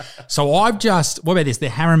me. So what about this? They're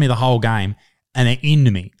hammering me the whole game, and they're into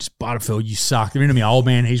me. Just Butterfield, you suck. They're into me, old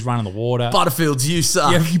man. He's running the water. Butterfields, you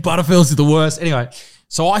suck. Yeah, you Butterfields are the worst. Anyway,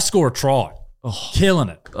 so I score a try. Killing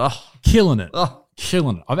it. Killing it.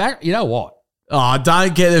 Killing it. You know what? Oh,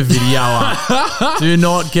 don't get the video up. Do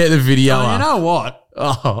not get the video You up. know what? If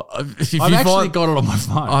I've you actually find- got it on my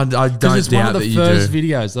phone. I don't Because it's one doubt of that the you first do.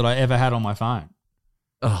 videos that I ever had on my phone.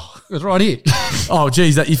 Oh, It was right here. oh,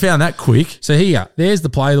 geez, you found that quick. So here, there's the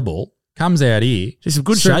play the ball. Comes out here. Just some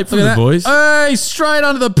good Straight- shape from look at the that. boys. Hey, straight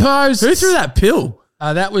under the post. Who threw that pill?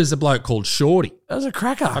 That was a bloke called Shorty. That was a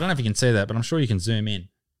cracker. I don't know if you can see that, but I'm sure you can zoom in. It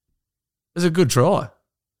was a good try.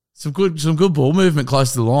 Some good ball movement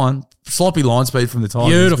close to the line. Sloppy line speed from the Tigers.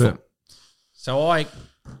 Beautiful. but So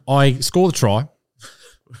I score the try.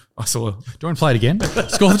 I saw. Do you want to play it again?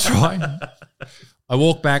 Score the try. I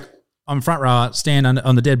walk back. I'm front row, stand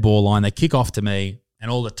on the dead ball line. They kick off to me,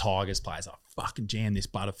 and all the Tigers players are fucking jam this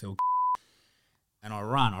Butterfield. And I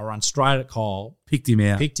run straight at Kyle, Picked him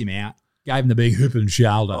out. picked him out, gave him the big hoop and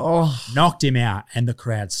shoulder, Oh, knocked him out, and the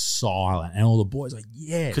crowd's silent. And all the boys are like,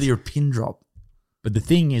 yes. could hear a pin drop. But the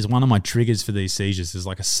thing is, one of my triggers for these seizures is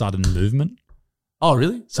like a sudden movement. Oh,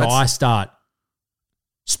 really? So I start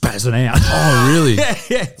spazzing out. Oh, really?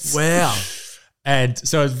 Yes. Wow. And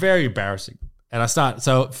so it's very embarrassing. And I start,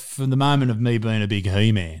 so from the moment of me being a big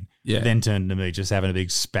He-Man, Yeah. it then turned to me just having a big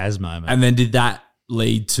spaz moment. And then did that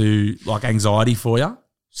lead to like anxiety for you?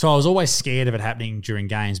 So I was always scared of it happening during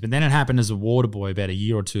games, but then it happened as a water boy about a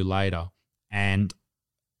year or two later. And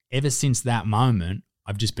ever since that moment,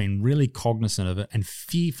 I've just been really cognizant of it and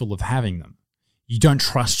fearful of having them. You don't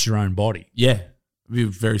trust your own body. Yeah. It'd be a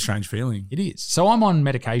very strange feeling. It is. So I'm on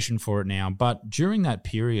medication for it now, but during that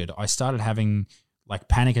period, I started having like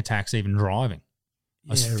panic attacks even driving.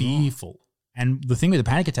 I was Yeah, right. fearful. And the thing with the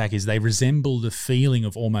panic attack is they resemble the feeling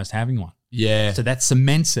of almost having one. Yeah. So that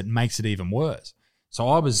cements it and makes it even worse. So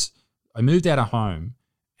I moved out of home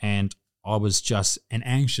and I was just an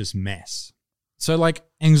anxious mess. So like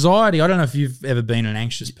anxiety, I don't know if you've ever been an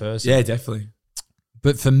anxious person. Yeah, definitely.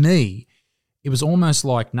 But for me, it was almost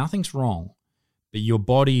like nothing's wrong, but your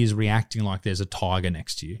body is reacting like there's a tiger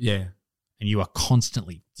next to you. Yeah. And you are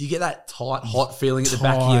constantly Do you get that tight, hot feeling at the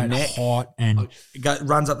back of your neck? hot, and It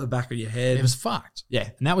runs up the back of your head. it was fucked. Yeah.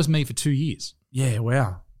 And that was me for 2 years. Yeah,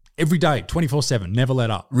 wow. Every day, 24/7, never let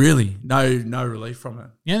up. Really? No relief from it.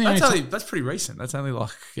 Yeah, That's pretty recent. That's only like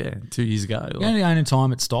 2 years ago. The only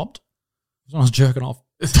time it stopped was when I was jerking off.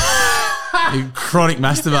 You chronic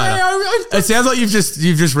masturbator. It sounds like you've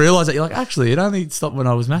just realised that you're like, actually, it only stopped when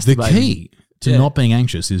I was The masturbating. key to Yeah. not being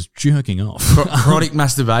anxious is jerking off. Chronic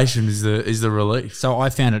masturbation is the relief. So I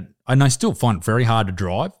found it, and I still find it very hard to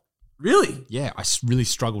drive. Really? Yeah, I really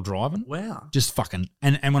struggle driving. Wow. Just fucking,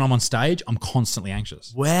 and when I'm on stage, I'm constantly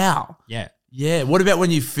anxious. Wow. Yeah. Yeah. What about when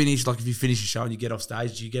you finish? Like if you finish a show and you get off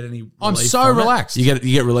stage, do you get any? I'm relief so from it? relaxed. You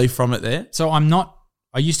get relief from it there. So I'm not,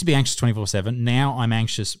 I used to be anxious 24/7. Now I'm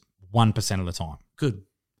anxious 1% of the time. Good.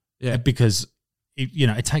 Yeah. Because,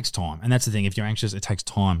 it takes time. And that's the thing. If you're anxious, it takes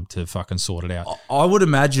time to fucking sort it out. I would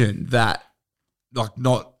imagine that, like,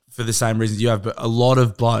 not for the same reasons you have, but a lot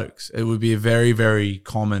of blokes, it would be a very, very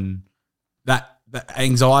common that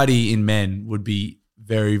anxiety in men would be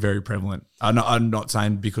very, very prevalent. I'm not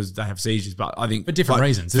saying because they have seizures, but I think For different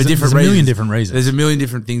reasons. For There's different a million reasons. different reasons. There's a million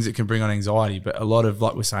different things that can bring on anxiety, but a lot of,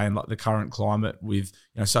 like we're saying, like the current climate with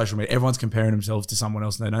social media, everyone's comparing themselves to someone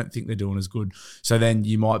else and they don't think they're doing as good. So then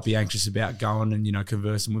you might be anxious about going and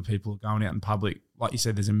conversing with people, going out in public. Like you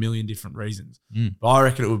said, there's a million different reasons. But I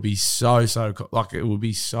reckon it would be so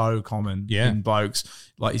common Yeah. in blokes,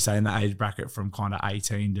 like you say, in that age bracket from kind of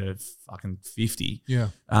 18 to fucking 50. Yeah.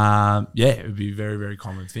 It would be a very, very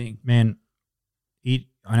common thing. Man,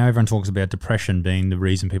 I know everyone talks about depression being the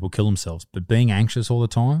reason people kill themselves, but being anxious all the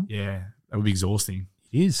time, Yeah, that would be exhausting.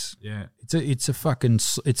 it is. Yeah. It's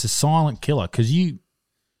a silent killer because you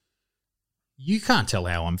can't tell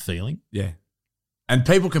how I'm feeling. Yeah. And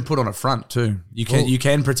people can put on a front too. You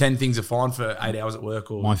can pretend things are fine for 8 hours at work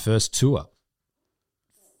or My first tour,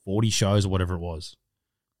 40 shows or whatever it was,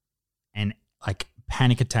 and like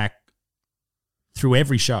panic attack through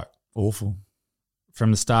every show awful.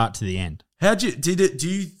 from the start to the end. Do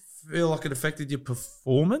you feel like it affected your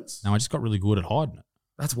performance? Now I just got really good at hiding it.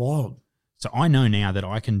 That's wild. So I know now that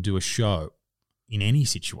I can do a show in any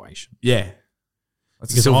situation. Yeah.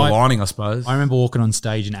 That's a Because silver lining, I suppose. I remember walking on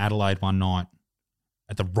stage in Adelaide one night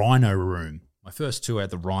at the Rhino Room. My first tour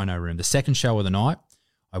at the Rhino Room. The second show of the night,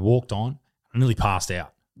 I walked on. I nearly passed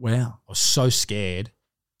out. Wow. I was so scared,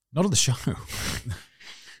 not of the show,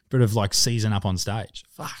 but of like seizing up on stage.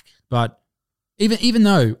 Fuck. But even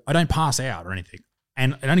though I don't pass out or anything,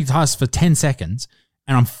 and it only lasts for 10 seconds,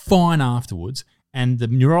 and I'm fine afterwards, and the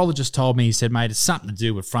neurologist told me, he said, mate, it's something to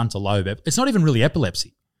do with frontal lobe. It's not even really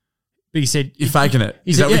epilepsy. But he said... You're faking it.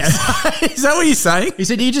 He said, Is that what you're saying? He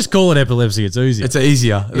said, you just call it epilepsy. It's easier. It's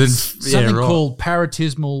easier. It's something called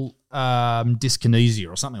parotismal dyskinesia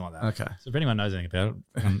or something like that. Okay. So if anyone knows anything about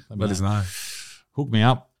it, let us know. Hook me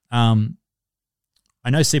up. I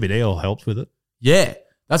know CBD will help with it. Yeah.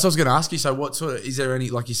 That's what I was going to ask you. So what sort of, is there any,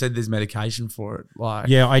 like you said, there's medication for it? Like,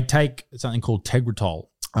 Yeah, I take something called Tegretol.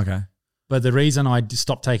 Okay. But the reason I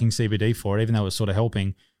stopped taking CBD for it, even though it was sort of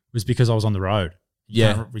helping, was because I was on the road.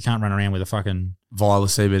 We can't run around with a fucking vial of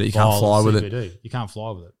CBD. You can't fly with it. You can't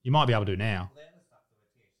fly with it. You might be able to now.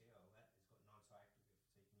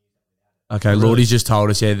 Okay, Lordy's just told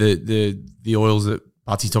us, the oils that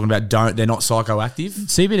Butsy's talking about they're not psychoactive.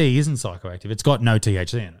 CBD isn't psychoactive. It's got no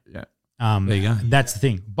THC in it. Yeah. There you go. That's the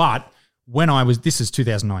thing. But when this is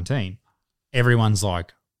 2019, everyone's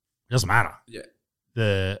like, it doesn't matter. Yeah.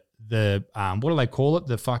 The what do they call it?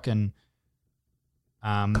 The fucking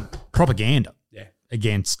propaganda. Yeah.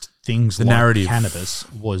 Against things the like narrative. Cannabis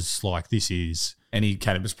was like, this is any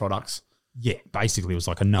cannabis products. Yeah, basically it was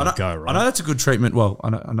like a no-go, right? I know that's a good treatment. Well, I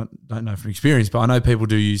don't know from experience, but I know people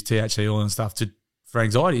do use THC oil and stuff for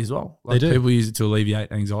anxiety as well. Like they do. People use it to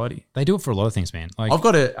alleviate anxiety. They do it for a lot of things, man. Like I've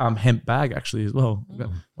got a hemp bag actually as well. I've got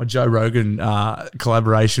my Joe Rogan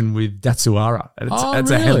collaboration with Datsuara. And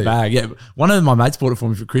it's a hemp bag. Yeah, one of my mates bought it for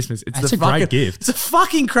me for Christmas. That's a great gift. It's a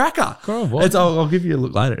fucking cracker. Cool, I'll give you a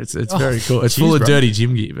look later. It's very cool. It's full of dirty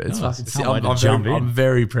gym gear, but it's I'm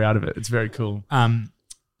very proud of it. It's very cool.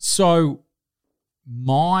 So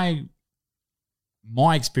my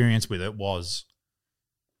experience with it was,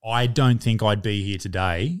 I don't think I'd be here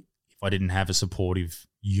today if I didn't have a supportive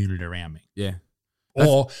unit around me. Yeah.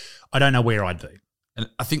 Or I don't know where I'd be. And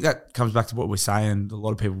I think that comes back to what we're saying. A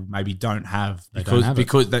lot of people maybe don't have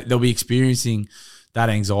because they'll be experiencing that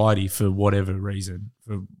anxiety for whatever reason,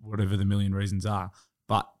 for whatever the million reasons are.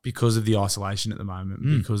 But because of the isolation at the moment,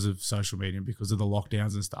 because of social media, because of the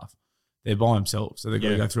lockdowns and stuff, they're by themselves. So they've got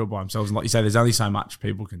to go through it by themselves. And like you say, there's only so much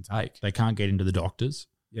people can take. They can't get into the doctors.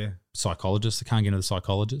 Yeah. Psychologists. They can't get into the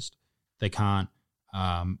psychologist. They can't,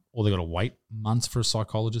 or they got to wait months for a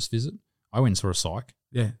psychologist visit. I went and saw a psych.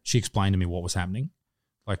 Yeah. She explained to me what was happening,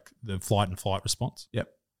 like the flight and flight response. Yep.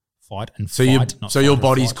 Fight and so fight. So your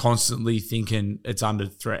body's constantly thinking it's under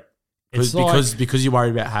threat because you're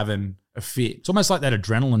worried about having a fit. It's almost like that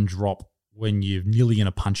adrenaline drop when you're nearly in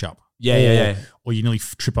a punch up. Yeah. Or you nearly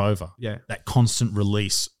trip over. Yeah. That constant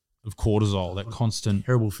release of cortisol, that constant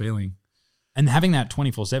terrible feeling. And having that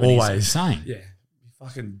 24/7 is insane. Yeah. You're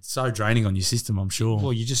fucking so draining on your system, I'm sure.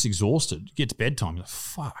 Well, you're just exhausted. You get to bedtime, you're like,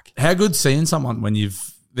 fuck. How good's seeing someone when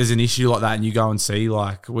there's an issue like that and you go and see,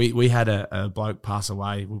 like, we had a bloke pass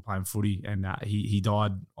away. We were playing footy and he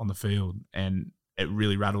died on the field, and it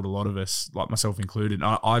really rattled a lot of us, like myself included.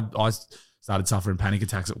 I started suffering panic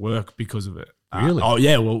attacks at work because of it. Really? Oh,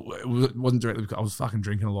 yeah. Well, it wasn't directly because I was fucking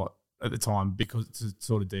drinking a lot at the time because to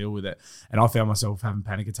sort of deal with it. And I found myself having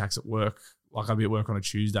panic attacks at work. Like I'd be at work on a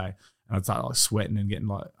Tuesday and I'd start like sweating and getting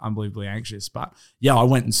like unbelievably anxious. But yeah, I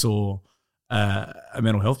went and saw a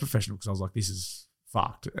mental health professional because I was like, this is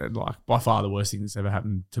fucked. And like by far the worst thing that's ever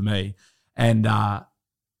happened to me. And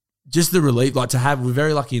just the relief, like we're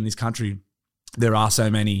very lucky in this country. There are so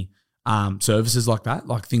many services like that,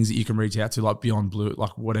 like things that you can reach out to, like Beyond Blue,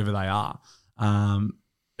 like whatever they are.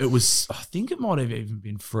 It was, I think it might have even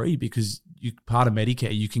been free because you part of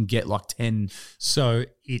Medicare, you can get like 10. So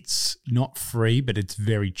it's not free, but it's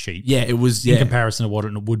very cheap. Yeah, it was. In comparison to what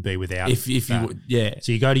it would be without. If you would, yeah.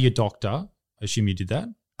 So you go to your doctor. I assume you did that.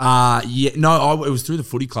 Yeah, no, it was through the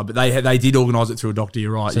footy club, but they did organise it through a doctor.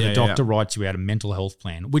 You're right. So the doctor writes you out a mental health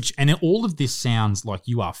plan, and all of this sounds like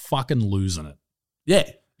you are fucking losing it. Yeah.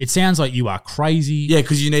 It sounds like you are crazy. Yeah,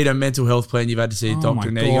 because you need a mental health plan. You've had to see a doctor.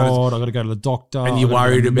 Oh my God, I got to go to the doctor. And you're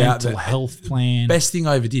worried about mental health plan. Best thing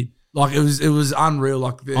I ever did. Like it was unreal.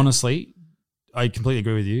 Like honestly, I completely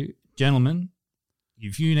agree with you, gentlemen.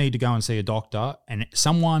 If you need to go and see a doctor, and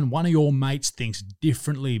one of your mates thinks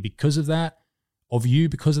differently because of that,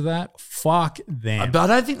 fuck them. But I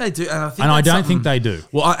don't think they do. And I don't think they do.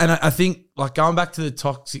 Well, I think like going back to the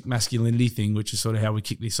toxic masculinity thing, which is sort of how we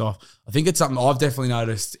kick this off, I think it's something I've definitely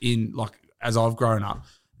noticed in like as I've grown up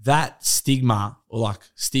that stigma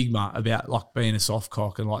about like being a soft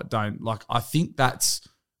cock and like I think that's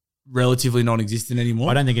relatively non-existent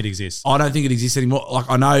anymore. I don't think it exists. I don't think it exists anymore. Like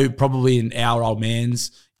I know probably in our old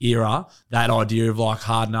man's era, that idea of like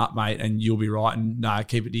harden up, mate, and you'll be right, and no,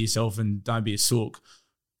 keep it to yourself and don't be a sook.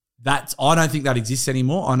 I don't think that exists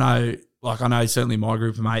anymore. I know certainly my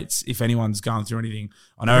group of mates, if anyone's going through anything,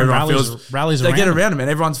 I know everyone rallies they around get them. around them, and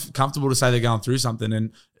everyone's comfortable to say they're going through something.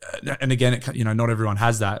 And again, not everyone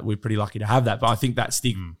has that. We're pretty lucky to have that. But I think that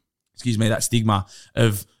stigma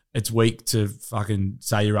of it's weak to fucking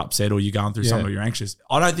say you're upset or you're going through something or you're anxious.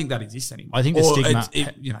 I don't think that exists anymore. I think the stigma,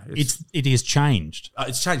 it has changed.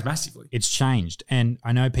 It's changed massively. It's changed. And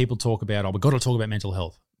I know people talk about, we've got to talk about mental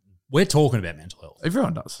health. We're talking about mental health.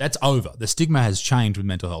 Everyone does. That's over. The stigma has changed with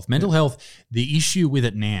mental health. Mental health, the issue with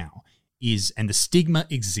it now is, and the stigma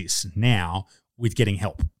exists now with getting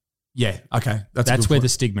help. Yeah, okay. That's where the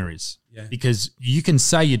stigma is. Yeah. Because you can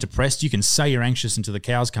say you're depressed, you can say you're anxious until the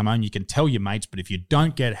cows come home, you can tell your mates, but if you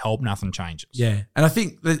don't get help, nothing changes. Yeah. And I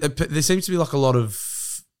think there seems to be like a lot of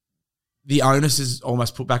the onus is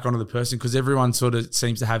almost put back onto the person because everyone sort of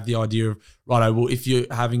seems to have the idea of, righto, well, if you're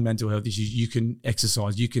having mental health issues, you can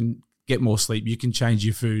exercise, you can get more sleep, you can change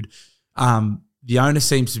your food. The onus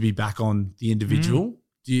seems to be back on the individual.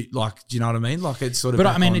 Do you know what I mean? Like it's sort of. But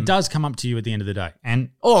I mean, it does come up to you at the end of the day,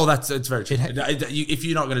 and it's very true. If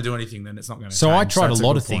you're not going to do anything, then it's not going to. So change. I tried a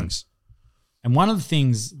lot of things, and one of the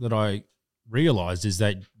things that I realized is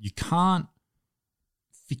that you can't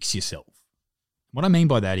fix yourself. What I mean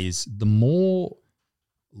by that is the more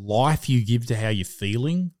life you give to how you're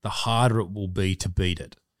feeling, the harder it will be to beat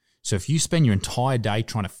it. So if you spend your entire day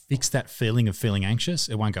trying to fix that feeling of feeling anxious,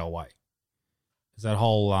 it won't go away. There's that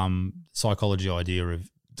whole psychology idea of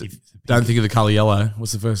don't think of the colour yellow.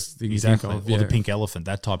 What's the first thing you think of? Or the pink elephant,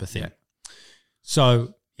 that type of thing. Yeah.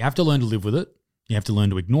 So you have to learn to live with it. You have to learn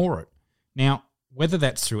to ignore it. Now, whether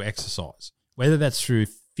that's through exercise, whether that's through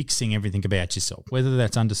fixing everything about yourself, whether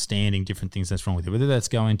that's understanding different things that's wrong with you, whether that's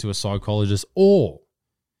going to a psychologist or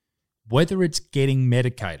whether it's getting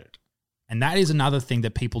medicated. And that is another thing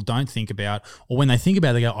that people don't think about, or when they think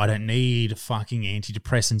about it, they go, I don't need fucking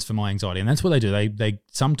antidepressants for my anxiety. And that's what they do. They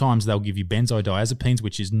sometimes they'll give you benzodiazepines,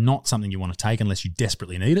 which is not something you want to take unless you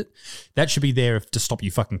desperately need it. That should be there to stop you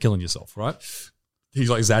fucking killing yourself, right? Things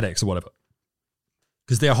like Xanax or whatever.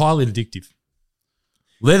 Because they're highly addictive.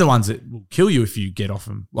 They're the ones that will kill you if you get off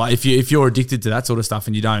them. Like if you're addicted to that sort of stuff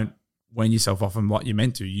and you don't wean yourself off them like you're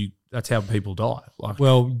meant to, that's how people die.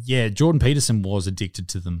 Well, yeah, Jordan Peterson was addicted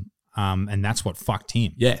to them. And that's what fucked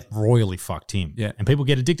him. Yeah. Royally fucked him. Yeah. And people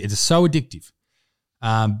get addicted. It's so addictive.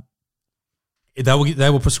 They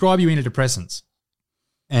will prescribe you antidepressants,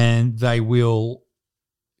 and they will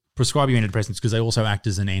prescribe you antidepressants because they also act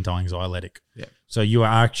as an anti-anxiolytic. Yeah. So you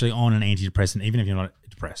are actually on an antidepressant even if you're not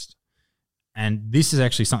depressed. And this is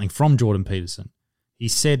actually something from Jordan Peterson. He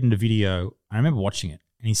said in a video, I remember watching it,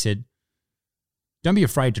 and he said, don't be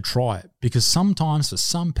afraid to try it because sometimes for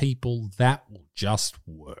some people that will just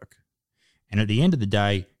work. And at the end of the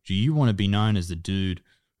day, do you want to be known as the dude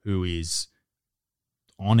who is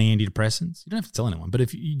on antidepressants? You don't have to tell anyone, but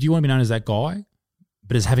do you want to be known as that guy,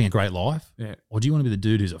 but is having a great life? Yeah. Or do you want to be the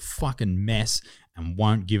dude who's a fucking mess and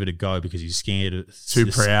won't give it a go because he's scared of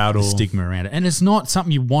proud the stigma around it? And it's not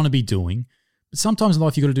something you want to be doing, but sometimes in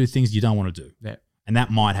life you've got to do things you don't want to do. Yeah. And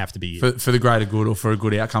that might have to be for the greater good or for a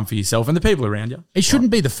good outcome for yourself and the people around you. It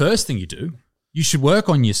shouldn't be the first thing you do. You should work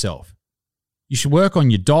on yourself. You should work on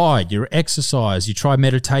your diet, your exercise. You try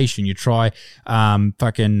meditation. You try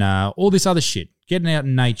all this other shit. Getting out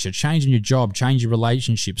in nature, changing your job, change your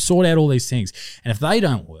relationship, sort out all these things. And if they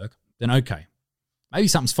don't work, then okay, maybe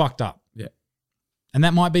something's fucked up. Yeah. And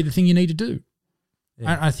that might be the thing you need to do.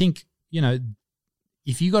 Yeah. I think,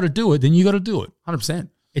 if you got to do it, then you got to do it. 100%.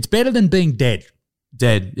 It's better than being dead.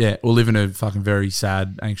 Dead, yeah, or living a fucking very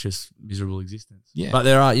sad, anxious, miserable existence. Yeah, but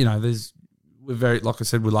there are, we're very, like I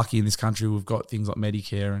said, we're lucky in this country. We've got things like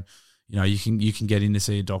Medicare, and you can get in to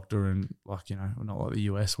see a doctor, and we're not like the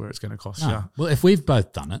US where it's going to cost you. Well, if we've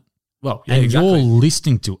both done it, well, yeah, and exactly. You're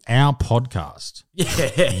listening to our podcast,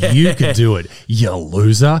 yeah, you could do it, you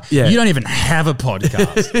loser. Yeah. You don't even have a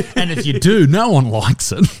podcast, and if you do, no one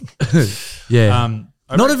likes it. Yeah.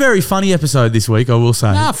 Not a very funny episode this week, I will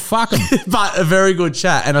say. Nah, fuck them. But a very good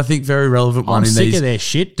chat, and I think very relevant one I'm in sick these of their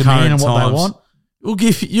shit, demanding what times. they want.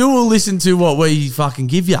 You will listen to what we fucking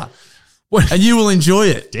give you, and you will enjoy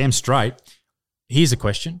it. Damn straight. Here's a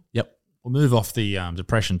question. Yep. We'll move off the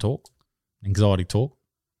depression talk, anxiety talk.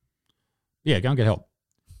 Yeah, go and get help.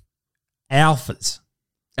 Alphas.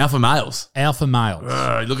 Alpha males. Alpha males.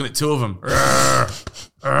 You're looking at two of them.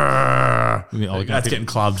 That's getting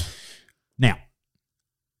clubbed. Now,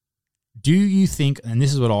 Do you think, and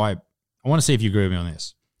this is what I want to see if you agree with me on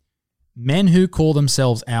this, men who call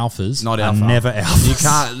themselves alphas Not are alpha. never alphas. You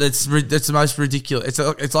can't. That's the most ridiculous.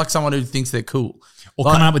 It's like someone who thinks they're cool. Or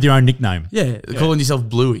coming up with your own nickname. Yeah, calling yourself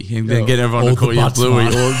Bluey and then get everyone Or to call the you butt Bluey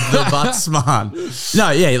smart. or the butt smart.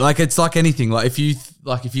 No, yeah, like it's like anything. Like if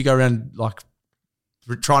you go around like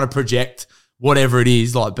trying to project whatever it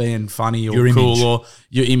is, like being funny or Your cool image. or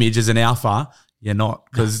your image as an alpha, you're not.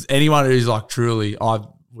 Because anyone who's like truly, I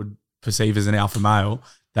would perceive as an alpha male,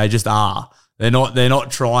 they just are. They're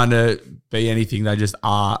not trying to be anything. They just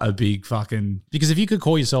are a big fucking. Because if you could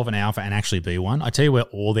call yourself an alpha and actually be one, I tell you where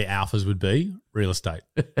all the alphas would be: real estate.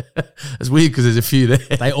 It's weird because there's a few there.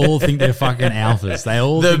 They all think they're fucking alphas. They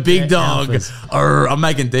all The think big they're dog. alphas. Arr, I'm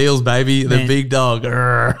making deals, baby. The Man. big dog.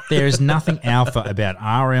 Arr. There is nothing alpha about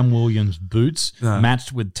RM Williams boots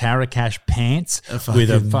matched with Tara Cash pants with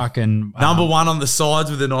a fucking Number one on the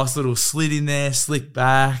sides with a nice little slit in there, slick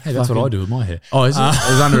back. Hey, that's what I do with my hair. Oh, is it?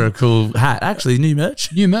 It was under a cool hat. Actually, new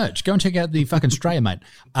merch. New merch. Go and check out the fucking Straya, mate.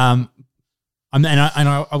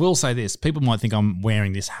 I will say this. People might think I'm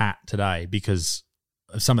wearing this hat today because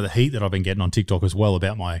of some of the heat that I've been getting on TikTok as well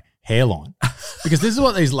about my hairline. Because this is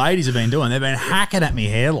what these ladies have been doing. They've been hacking at me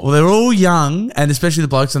hairline. Well, they're all young, and especially the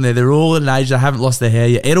blokes on there, they're all at an age that haven't lost their hair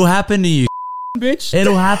yet. It'll happen to you. Bitch.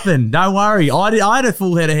 It'll happen. Don't worry. I had a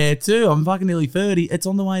full head of hair too. I'm fucking nearly 30. It's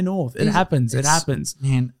on the way north. It happens. It happens.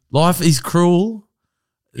 Man, Life is cruel.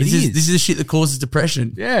 This is. is the shit that causes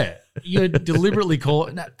depression. yeah. You deliberately call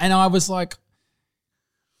it. And I was like,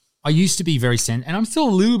 I used to be very sensitive, and I'm still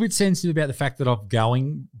a little bit sensitive about the fact that I'm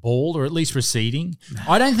going bald or at least receding.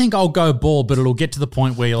 I don't think I'll go bald, but it'll get to the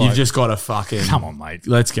point where you're like, You've just got to fucking come on, mate.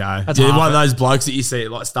 Let's go. That's You're half one of it. those blokes that you see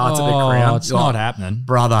it like starts at the Oh, crown. it's You're not like, happening.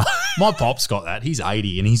 brother. My pop's got that. He's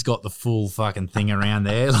 80 and he's got the full fucking thing around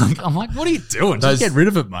there. Like, I'm like, what are you doing? Those- Just get rid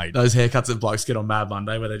of it, mate. Those haircuts that blokes get on Mad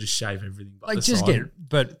Monday where they just shave everything. But Like, the just side. get it.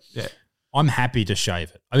 But Yeah. I'm happy to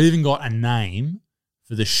shave it. I've even got a name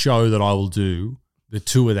for the show that I will do, the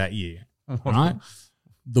tour that year. All right?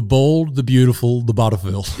 The Bald, the Beautiful, the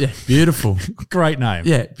Butterfield. Yeah, beautiful. Great name.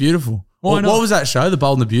 Yeah, beautiful. Why What, not? what was that show? The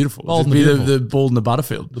Bold and the Beautiful. Bold and It'd the be Beautiful. the Bald and the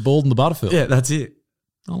Butterfield. The Bald and the Butterfield. Yeah, that's it.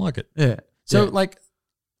 I like it. Yeah. So, Yeah. like,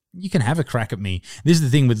 you can have a crack at me. This is the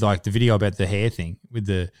thing with, like, the video about the hair thing with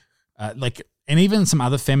the, and even some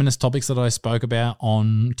other feminist topics that I spoke about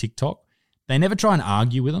on TikTok. They never try and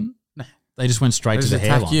argue with them. They just went straight They to the just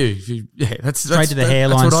attack hairline. you. Yeah, that's Straight to the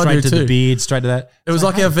hairline, that's what I straight do to the too. beard, straight to that. It was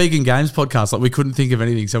like our vegan games podcast. Like we couldn't think of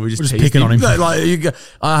anything, so we just We're just teased picking on him. Like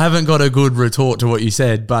I haven't got a good retort to what you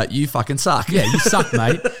said, but you fucking suck. Yeah, you suck,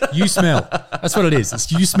 mate. You smell. That's what it is.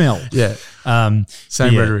 It's you smell. yeah. yeah.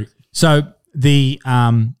 Same rhetoric. So the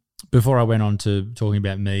before I went on to talking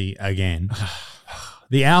about me again,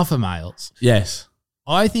 the alpha males. Yes.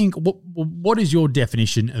 I think what is your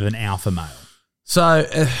definition of an alpha male? So,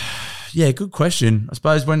 yeah, good question. I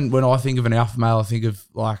suppose when I think of an alpha male, I think of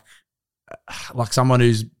like someone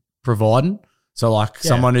who's providing. So like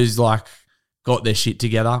someone who's like got their shit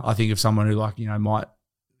together. I think of someone who like, might,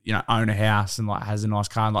 own a house and like has a nice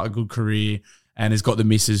car and like a good career and has got the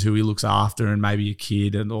missus who he looks after and maybe a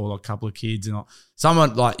kid and or a couple of kids and like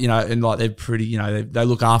someone like, and like they're pretty, they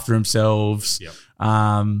look after themselves. Yep.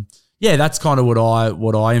 Yeah, that's kind of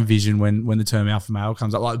what I envision when the term alpha male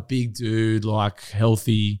comes up. Like big dude, like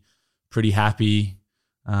healthy, pretty happy.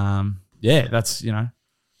 Yeah, that's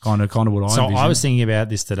kind of what I So envision. I was thinking about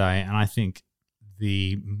this today, and I think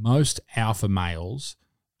the most alpha males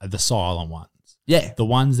are the silent ones. Yeah, The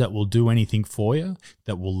ones that will do anything for you,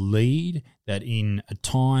 that will lead, that in a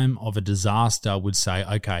time of a disaster would say,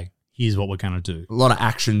 okay, here's what we're going to do. a lot of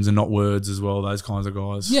actions and not words as well. Those kinds of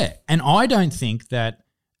guys. Yeah, and I don't think that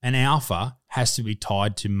an alpha has to be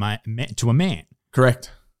tied to a man.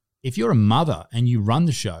 Correct. If you're a mother and you run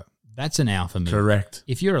the show, that's an alpha move. Correct.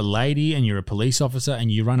 If you're a lady and you're a police officer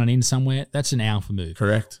and you run it in somewhere, that's an alpha move.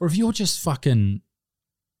 Correct. Or if you're just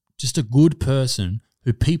a good person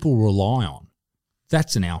who people rely on,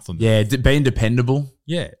 that's an alpha move. Yeah, being dependable.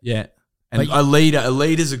 Yeah. Yeah. And Like- a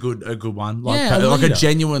leader's a good one. Like, Yeah, a like a leader.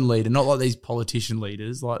 genuine leader, not like these politician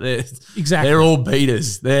leaders. Like Exactly. they're all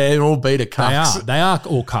beaters. They're all beta cucks. They are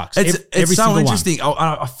all cucks. It's Every so single interesting.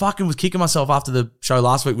 I fucking was kicking myself after the show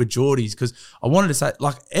last week with Geordies because I wanted to say,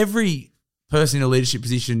 like, every person in a leadership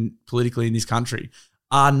position politically in this country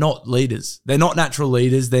are not leaders. They're not natural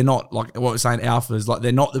leaders. They're not, like what we're saying, alphas. Like,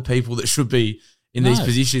 they're not the people that should be in these No.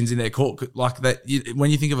 positions in their court. Like that,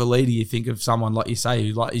 when you think of a leader, you think of someone, like you say,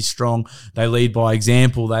 who like is strong. They lead by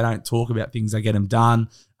example. They don't talk about things. They get them done.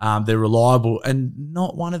 They're reliable. And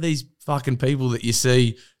not one of these fucking people that you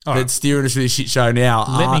see that's steering us through this shit show now.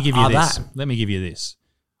 Let me give you are this. that. Let me give you this.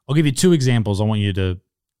 I'll give you two examples. I want you to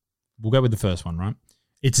We'll go with the first one, right?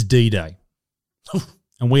 It's D-Day.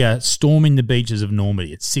 And we are storming the beaches of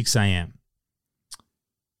Normandy at 6 a.m.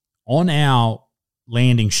 On our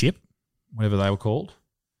landing ship, whatever they were called,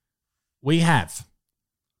 we have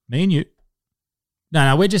me and you.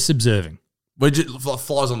 No, we're just observing. We're just like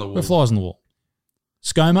flies on the wall. We're flies on the wall.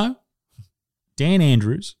 ScoMo, Dan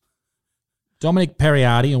Andrews, Dominic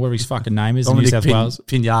Perriardi, or whatever his fucking name is, Dominic in New South Wales.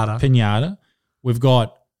 Pinata. We've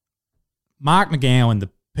got Mark McGowan, the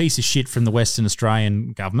piece of shit from the Western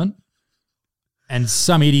Australian government, and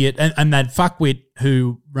some idiot, and that fuckwit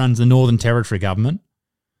who runs the Northern Territory government,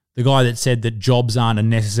 the guy that said that jobs aren't a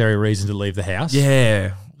necessary reason to leave the house.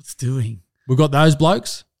 Yeah. What's doing? We've got those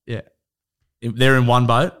blokes. Yeah. They're in one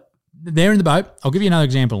boat. They're in the boat. I'll give you another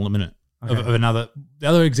example in a minute Okay. of another. The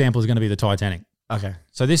other example is going to be the Titanic. Okay.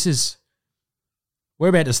 So this is, we're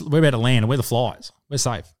about to land and we're the flies. We're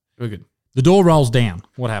safe. We're good. The door rolls down.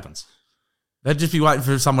 What happens? They'd just be waiting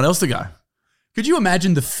for someone else to go. Could you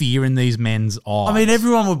imagine the fear in these men's eyes? I mean,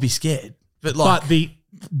 everyone would be scared. But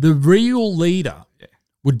the real leader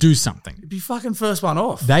would do something. it'd be fucking first one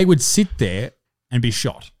off. They would sit there and be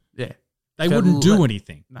shot. Yeah. They wouldn't do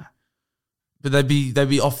anything. No. But they'd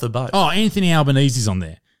be off the boat. Oh, Anthony Albanese's on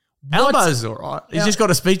there. Albo's all right. He's just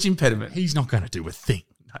got a speech impediment. He's not going to do a thing.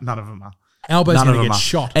 None of them are. Albo's None going of to them get are.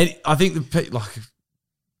 shot. And I think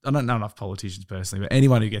I don't know enough politicians personally, but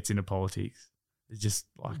anyone who gets into politics is just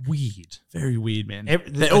like Weird. very weird, man.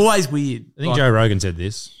 Every- They're always weird. I think Joe Rogan said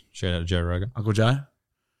this. Shout out to Joe Rogan. Uncle Joe.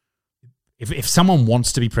 If someone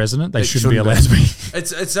wants to be president, they It shouldn't be shouldn't allowed to be.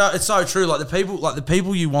 It's so true. Like the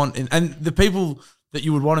people you want and the people that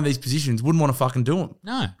you would want in these positions wouldn't want to fucking do them.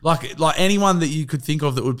 No. Like anyone that you could think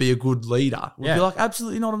of that would be a good leader would Yeah. be like,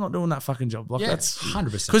 absolutely not. I'm not doing that fucking job. Like Yeah, that's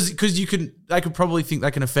 100%. because they could probably think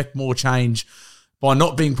they can affect more change by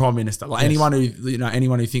not being prime minister. Like Yes.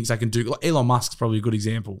 anyone who thinks they can do. Like Elon Musk's probably a good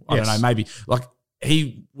example. I Yes. don't know. Maybe like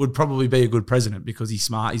he would probably be a good president because he's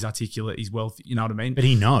smart, he's articulate, he's wealthy. You know what I mean? But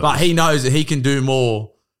he knows. But he knows that he can do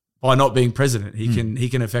more by not being president. He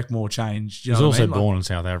can affect more change. You know He was what I also mean? born in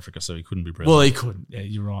South Africa, so he couldn't be president. Well, he couldn't. Yeah,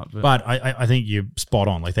 you're right. But I think you're spot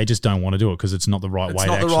on. Like, they just don't want to do it because it's not the right it's way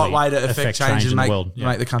not to the right actually way to affect change and in make, the world. Yeah.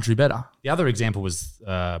 make the country better. The other example was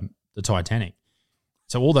the Titanic.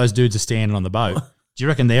 So all those dudes are standing on the boat. Do you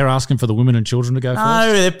reckon they're asking for the women and children to go No,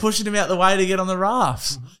 first? they're pushing him out the way to get on the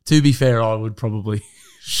rafts. To be fair, I would probably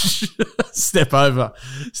step over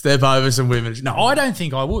some women. No, I don't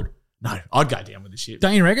think I would. No, I'd go down with the ship.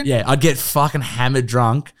 Don't you reckon? Yeah, I'd get fucking hammered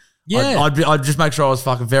drunk. Yeah. I'd just make sure I was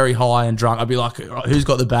fucking very high and drunk. I'd be like, "Right, who's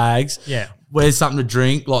got the bags? Yeah. Where's something to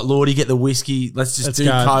drink? Like, Lordy, get the whiskey. Let's Let's do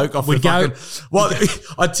go. coke. Off We'd the go- fucking, well,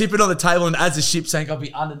 I'd tip it on the table, and as the ship sank, I'd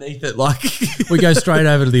be underneath it. Like, We go straight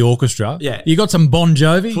over to the orchestra. Yeah. You got some Bon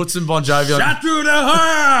Jovi? put some Bon Jovi on. Shot through the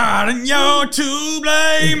heart and you're to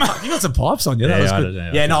blame. You got some pipes on you. That Yeah, was I good. don't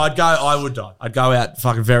know. Yeah, no, I would die. I'd go out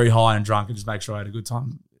fucking very high and drunk and just make sure I had a good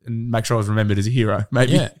time and make sure I was remembered as a hero.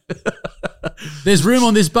 Maybe. Yeah. There's room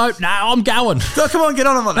on this boat. No, I'm going. Oh, come on, get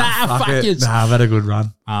on. I'm like, Nah, fuck it. yous. Nah, I've had a good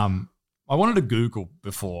run. I wanted to Google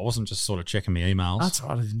before. I wasn't just sort of checking my emails. That's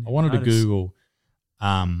all right. I wanted to Google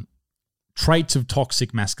traits of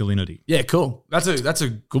toxic masculinity. Yeah, cool. That's a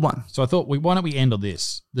good one. So I thought, why don't we end on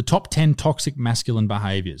this? The top 10 toxic masculine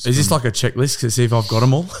behaviors. Is this like a checklist to see if I've got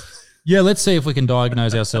them all? Yeah, let's see if we can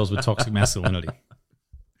diagnose ourselves with toxic masculinity.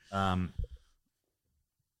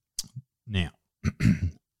 Now,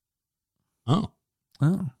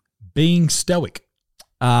 being stoic.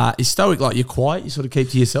 Is stoic like you're quiet, you sort of keep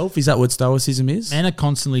to yourself? Is that what stoicism is? Men are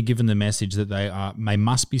constantly given the message that they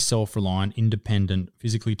must be self-reliant, independent,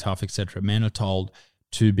 physically tough, etc. Men are told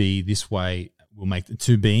to be this way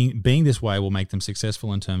being this way will make them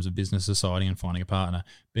successful in terms of business, society, and finding a partner.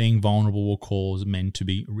 Being vulnerable will cause men to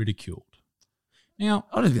be ridiculed. Now,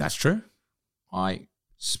 I don't think that's true.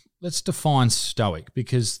 let's define stoic,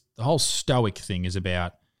 because the whole stoic thing is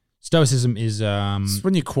about stoicism is It's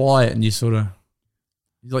when you're quiet and you sort of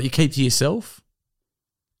like you keep to yourself.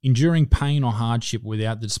 enduring pain or hardship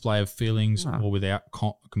without the display of feelings or without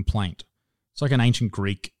complaint. It's like an ancient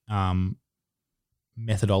Greek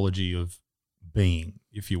methodology of being,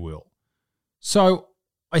 if you will. So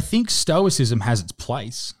I think stoicism has its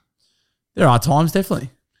place. There are times,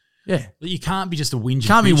 definitely. Yeah. But you can't be just a whinger. You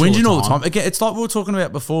can't be whinging all the time. Again, it's like we were talking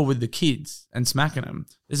about before with the kids and smacking them.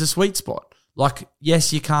 There's a sweet spot. Like,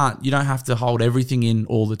 yes, you don't have to hold everything in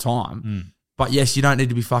all the time. But yes, you don't need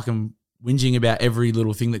to be fucking whinging about every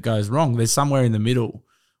little thing that goes wrong. There's somewhere in the middle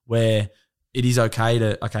where it is okay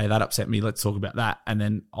that upset me. Let's talk about that. And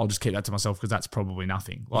then I'll just keep that to myself because that's probably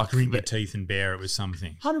nothing. Like grit your teeth and bear it with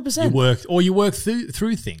something. 100%. You work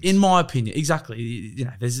through things. In my opinion, exactly. You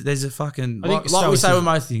know, there's a fucking, I think like we say with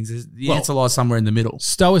most things, the answer lies somewhere in the middle.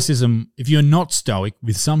 Stoicism, if you're not stoic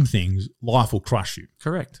with some things, life will crush you.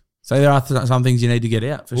 Correct. So there are some things you need to get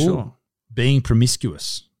out for sure. Being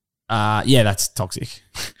promiscuous. Yeah, that's toxic.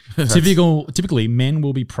 Typically, men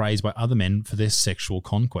will be praised by other men for their sexual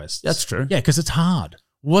conquests. That's true. Yeah, because it's hard.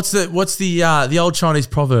 What's the old Chinese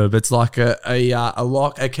proverb? It's like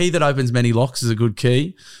a key that opens many locks is a good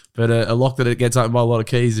key, but a lock that it gets opened by a lot of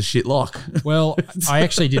keys is a shit lock. Well, I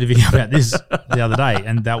actually did a video about this the other day,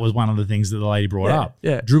 and that was one of the things that the lady brought up.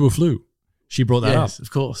 Yeah, Drew flew. She brought that up.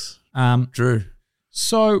 Of course. Drew.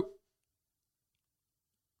 So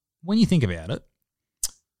when you think about it,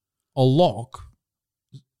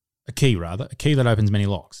 a key that opens many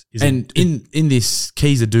locks. In this,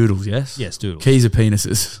 keys are doodles, yes? Yes, doodles. Keys are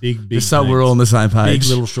penises. Big just so we're all on the same page. Big,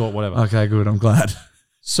 little, short, whatever. Okay, good. I'm glad.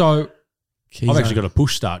 So Keys I've actually got a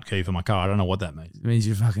push start key for my car. I don't know what that means. It means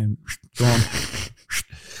you're fucking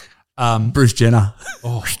gone. Bruce Jenner.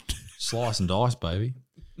 Oh, slice and dice, baby.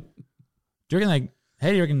 How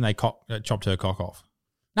do you reckon they chopped her cock off?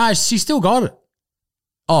 No, she still got it.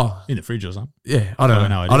 Oh, in the fridge or something. Yeah, I don't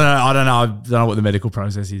know. I don't know what the medical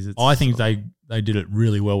process is. I think they did it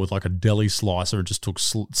really well with like a deli slicer. It just took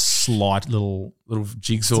slight little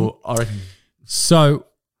jigsaw. I reckon. So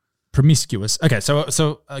promiscuous. Okay,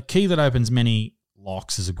 so a key that opens many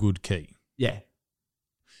locks is a good key. Yeah.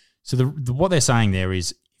 So what they're saying there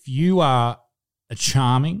is if you are a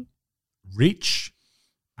charming, rich,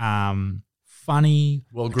 funny,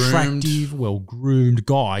 attractive, well-groomed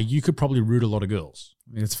guy, you could probably root a lot of girls.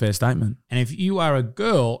 I think it's a fair statement. And if you are a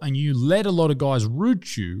girl and you let a lot of guys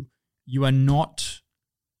root you, you are not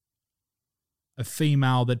a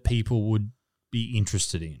female that people would be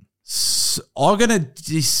interested in. So I'm going to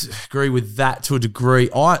disagree with that to a degree.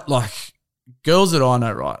 I like girls that I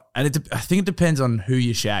know, right? And I think it depends on who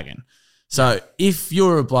you're shagging. So if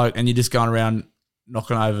you're a bloke and you're just going around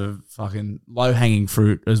knocking over fucking low-hanging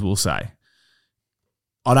fruit, as we'll say,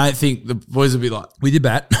 I don't think the boys would be like, we did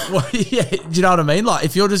that. Well, yeah, do you know what I mean? Like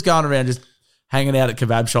if you're just going around just hanging out at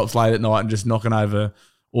kebab shops late at night and just knocking over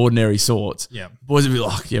ordinary sorts, yeah, boys would be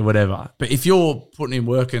like, yeah, whatever. But if you're putting in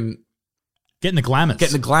work and getting the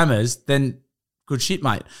glamours, then good shit,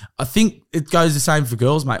 mate. I think it goes the same for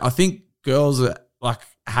girls, mate. I think girls are like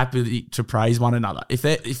happy to praise one another.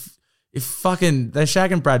 If fucking they're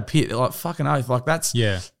shagging Brad Pitt, they're like fucking oath, like that's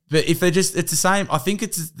But if they're just, it's the same. I think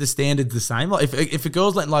it's the standard's the same. Like if a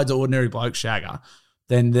girl's letting loads of ordinary bloke shagger,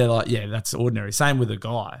 then they're like, yeah, that's ordinary. Same with a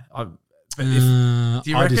guy. Do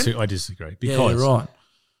you reckon? I disagree because yeah, right.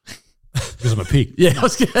 Because I'm a pig. Yeah,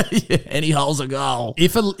 any hole's a goal.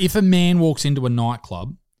 If a man walks into a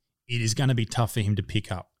nightclub, it is going to be tough for him to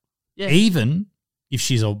pick up. Yeah. Even if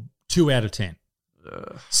she's a 2 out of 10.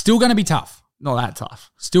 Still going to be tough. Not that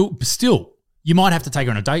tough. Still, you might have to take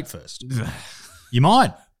her on a date first. You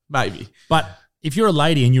might. Maybe. But if you're a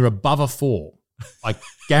lady and you're above a 4, I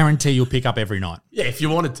guarantee you'll pick up every night. Yeah, if you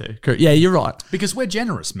wanted to. Yeah, you're right. Because we're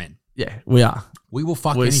generous men. Yeah, we are. We will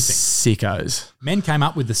fuck we're anything. Sickos. Men came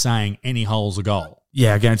up with the saying, any hole's a goal.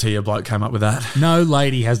 Yeah, I guarantee you a bloke came up with that. No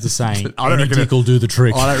lady has the saying, any dick will do the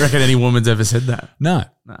trick. I don't reckon any woman's ever said that. No.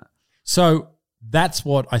 So that's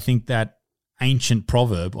what I think that ancient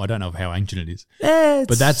proverb, I don't know how ancient it is,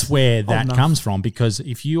 but that's where that comes from, because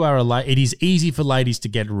if you are it is easy for ladies to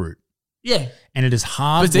get a root. Yeah. And it is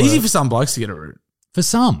hard But it's easy for some blokes to get a root. For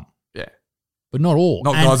some. Yeah. But not all.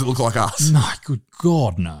 Not guys that look like us. No, good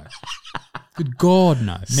God, no. Good God,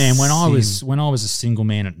 no. Man, when I was a single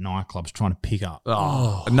man at nightclubs trying to pick up.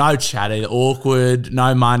 No chat either. Awkward,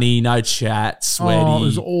 no money, no chat, sweaty. Oh, it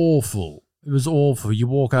was awful. It was awful. You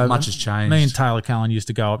walk over. Much has changed. Me and Taylor Cullen used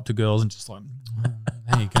to go up to girls and just like,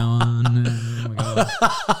 how you going? Oh my God.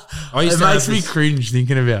 It makes me cringe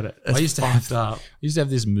thinking about it. I used to have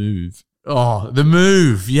this move. Oh, the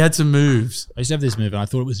move. You had some moves. I used to have this move and I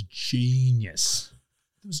thought it was genius.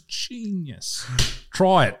 It was genius.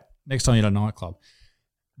 Try it next time you're at a nightclub.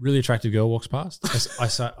 Really attractive girl walks past. I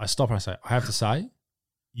stop and I say, I have to say,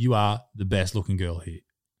 you are the best looking girl here.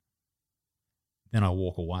 Then I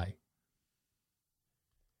walk away.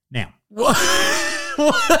 Now, what?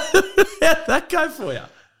 How'd that go for you?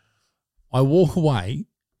 I walk away,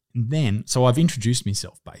 and then I've introduced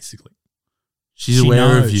myself basically. She's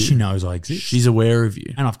aware of you. She knows I exist. She's aware of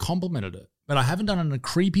you, and I've complimented her, but I haven't done it in a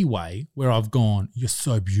creepy way where I've gone, "You're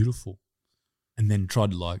so beautiful," and then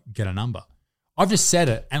tried to like get a number. I've just said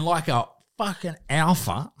it, and like a fucking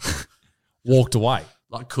alpha, walked away.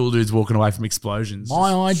 Like cool dudes walking away from explosions.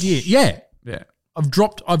 My idea, yeah. Yeah. I've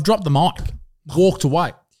dropped the mic, walked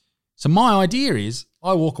away. So my idea is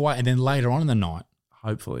I walk away and then later on in the night,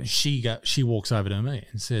 Hopefully. she walks over to me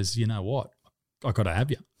and says, you know what? I got to have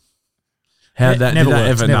you. How that never did that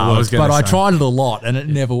works, ever? never No, I was works. gonna But I say. tried it a lot and it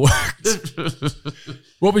never worked.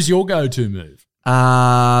 What was your go-to move?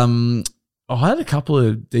 I had a couple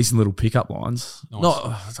of decent little pickup lines. Nice. Not,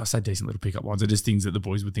 I say decent little pickup lines. They're just things that the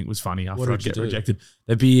boys would think was funny after What I'd did you get do? rejected.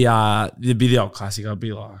 They'd be the old classic. I'd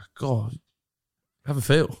be like, God, have a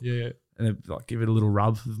feel. Yeah. And they'd like give it a little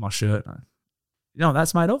rub with my shirt. You know what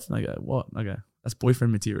that's made of? And I go, what? And I go, that's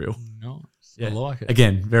boyfriend material. Nice. Yeah. I like it.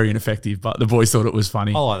 Again, very ineffective, but the boys thought it was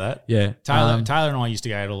funny. I like that. Yeah. Taylor and I used to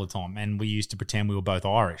go out all the time and we used to pretend we were both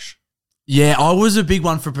Irish. Yeah, I was a big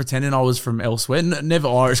one for pretending I was from elsewhere. Never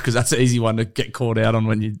Irish because that's an easy one to get caught out on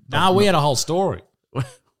when you. No, we had a whole story.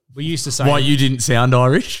 We used to say Why you didn't sound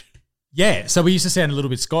Irish? Yeah, so we used to sound a little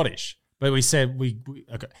bit Scottish, but we said we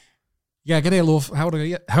okay. Yeah, good day, love. How are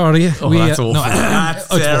you? Oh, that's awful. That's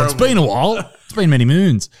it's terrible. been a while. It's been many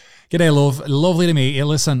moons. Good day, love. Lovely to meet you.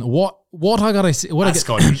 Listen, what I gotta say, what I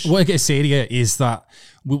gotta say to you is that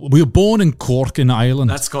we were born in Cork in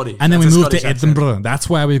Ireland. That's Scottish. And then That's we a moved to Scottish accent. Edinburgh. That's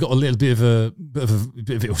why we've got a little bit of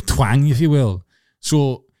a twang, if you will.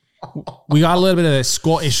 So we got a little bit of a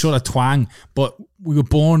Scottish sort of twang, but we were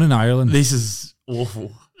born in Ireland. This is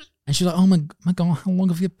awful. And she's like, oh my God, how long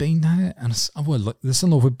have you been here? And I said, oh, well, look,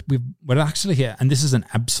 listen, love, we're actually here. And this is an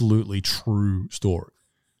absolutely true story.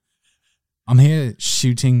 I'm here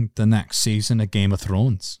shooting the next season of Game of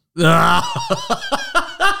Thrones. I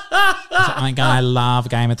said, oh my God, I love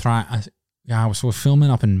Game of Thrones. I said, yeah, so we're filming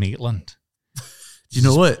up in Maitland. Do you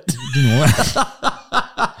know what? Do you know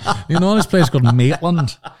what? You know this place called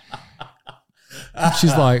Maitland? And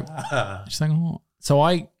she's like, oh. So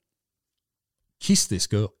I kissed this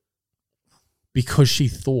girl because she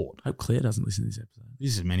thought. I hope Claire doesn't listen to this episode.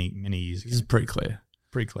 This is many years This is ago. pre-Claire.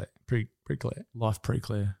 Pre-Claire. Life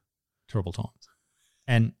pre-Claire. Terrible times.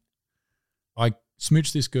 And I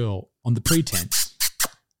smooched this girl on the pretense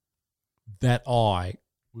that I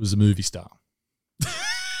was a movie star.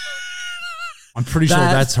 I'm pretty sure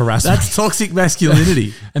that's harassment. That's toxic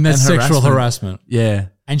masculinity. and that's sexual harassment. Yeah.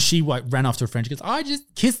 And she ran off to her friend. She goes, I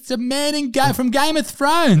just kissed a man from Game of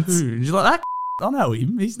Thrones. And you're like, I know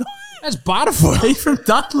him. He's not. That's Butterfield. He's from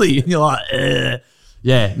Dudley. And you're like,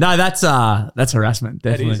 yeah. No, that's harassment.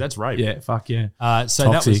 Definitely. That's rape. Yeah. Fuck yeah. So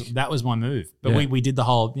Toxic. that was my move. But Yeah. we did the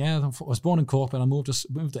whole, I was born in Cork, but I moved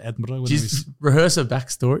to Edinburgh. When Did you rehearse a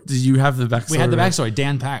backstory? Did you have the backstory? we had the backstory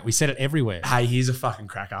down pat. We said it everywhere. Hey, here's a fucking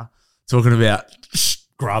cracker. Talking about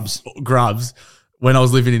Grubs. When I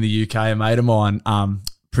was living in the UK, a mate of mine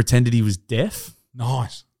pretended he was deaf.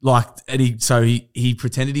 Nice. Like, and he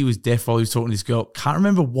pretended he was deaf while he was talking to this girl. Can't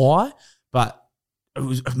remember why, but I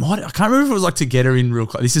can't remember if it was like to get her in real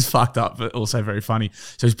close. This is fucked up, but also very funny.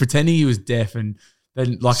 So he's pretending he was deaf and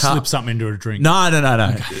then like Slip something into a drink. No.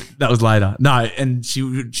 That was later. No, and she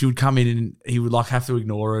would come in and he would like have to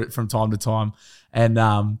ignore it from time to time.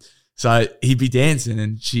 And so he'd be dancing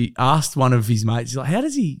and she asked one of his mates, she's like, how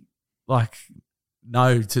does he like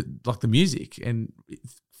know to like the music? And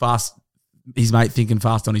fast, his mate thinking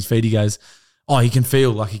fast on his feet, he goes, oh, he can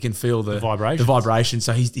feel the vibration.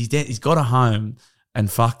 So he's got her home and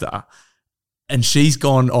fucked her. And she's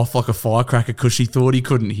gone off like a firecracker because she thought he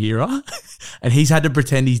couldn't hear her. And he's had to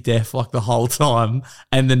pretend he's deaf like the whole time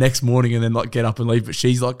and the next morning and then like get up and leave. But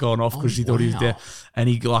she's like gone off because she thought he was deaf. And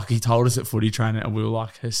he told us at footy training and we were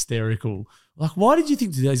like hysterical. Like, why did you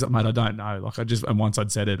think today? He's like, mate, I don't know. Like, and once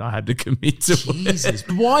I'd said it, I had to commit to Jesus. it.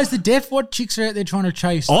 But why is the deaf? What chicks are out there trying to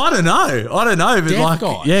chase? I don't know. But Deaf like,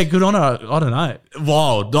 guys. yeah, good on her. I don't know.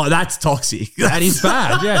 Wild. No, that's toxic. That is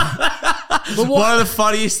bad, yeah. But One of the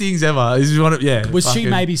funniest things ever. Was she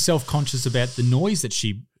maybe self-conscious about the noise that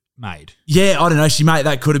she made? Yeah, I don't know.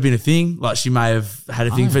 That could have been a thing. Like she may have had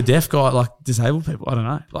a thing for deaf guy, like disabled people. I don't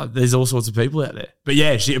know. Like there's all sorts of people out there. But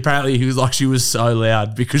yeah, she was so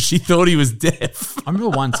loud because she thought he was deaf. I remember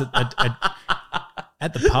once at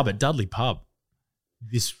the pub, at Dudley Pub,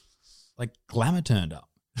 this like glamour turned up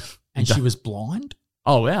and she was blind.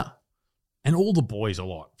 Oh, wow. And all the boys are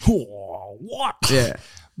like, oh, what? Yeah.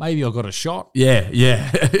 Maybe I got a shot. Yeah.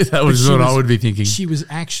 That was what I would be thinking. She was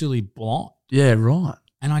actually blind. Yeah, right.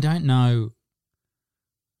 And I don't know.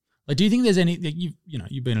 Like, do you think there's any?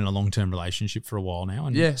 You've been in a long-term relationship for a while now,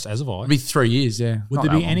 and Yes. as have I. It'd be 3 years, yeah. Would Not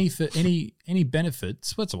there be that long. any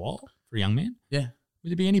benefits? Well, it's a while for a young man. Yeah. Would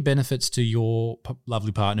there be any benefits to your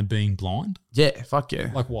lovely partner being blind? Yeah, fuck yeah.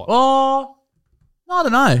 Like what? Oh, I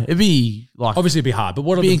don't know. It'd be like Obviously, it'd be hard. But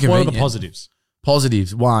what are Be the inconvenient. positives?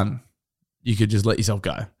 positives. One, you could just let yourself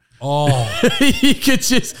go. Oh, you could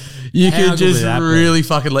just How good would that be? really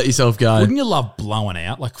fucking let yourself go. wouldn't you love blowing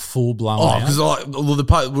out, like full blowing Oh, out?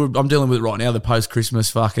 because I'm dealing with it right now, the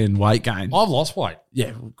post-Christmas fucking weight gain. I've lost weight.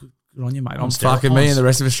 Yeah, well, good on you, mate. I'm steroids. fucking me and the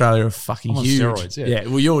rest of Australia are fucking I'm on huge. steroids, yeah.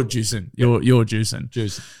 Well, you're juicing. You're juicing.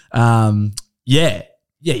 Juice. Yeah,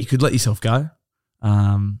 you could let yourself go.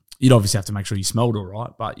 You'd obviously have to make sure you smelled all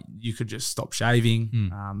right, but you could just stop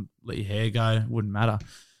shaving, let your hair go. Wouldn't matter.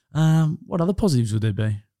 What other positives would there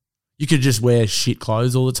be? You could just wear shit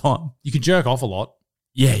clothes all the time. You could jerk off a lot.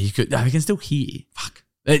 Yeah, you could. They can still hear. Fuck.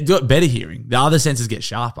 They got better hearing. The other senses get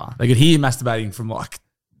sharper. They could hear you masturbating from like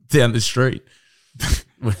down the street.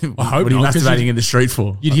 What are you masturbating in the street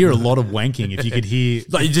for? You'd hear a lot of wanking if you could hear.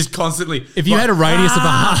 Like you just constantly. If you had a radius of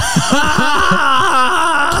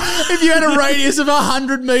if you had a radius of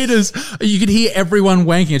 100 meters, you could hear everyone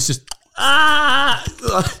wanking. It's just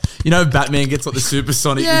Batman gets like the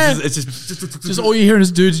supersonic. Yeah. It's just all you're hearing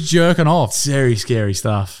is dudes jerking off. very scary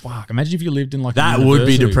stuff. Fuck! Imagine if you lived in like That a would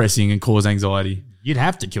be university. depressing and cause anxiety. You'd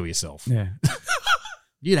have to kill yourself. Yeah.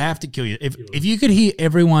 You'd have to kill you if you could hear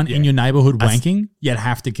everyone in your neighborhood wanking. You'd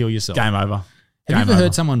have to kill yourself. Game over. Have you ever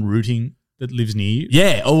heard someone rooting that lives near you?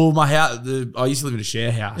 Yeah. Oh, my house. I used to live in a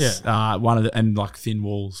share house. Yeah. And like thin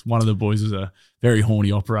walls. One of the boys was a very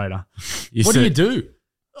horny operator. What do you do?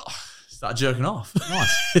 Start jerking off.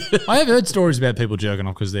 Nice. I have heard stories about people jerking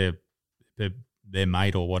off because their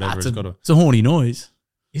mate or whatever has got a. It's a horny noise.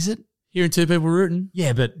 Is it? Hearing two people rooting.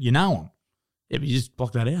 Yeah, but you know them. Yeah, but you just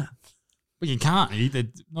block that out. But you can't.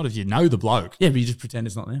 Not if you know the bloke. Yeah, but you just pretend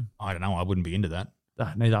it's not them. I don't know. I wouldn't be into that. No,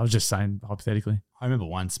 neither. I was just saying hypothetically. I remember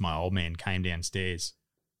once my old man came downstairs.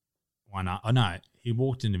 He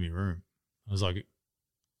walked into my room. I was like,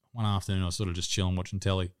 one afternoon I was sort of just chilling, watching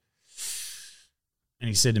telly. And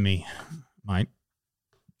he said to me, mate,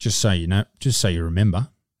 just so you remember,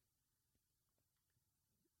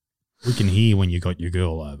 we can hear when you got your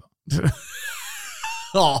girl over.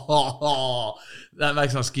 That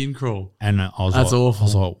makes my skin crawl. And I was That's like, awful. I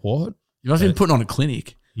was like, what? You must have been putting on a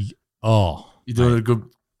clinic. Oh. You're doing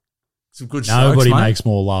some good Nobody strokes, mate. makes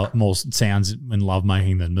more sounds in love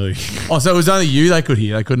making than me. Oh, so it was only you they could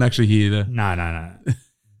hear. They couldn't actually hear the. No.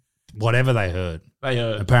 Whatever they heard. They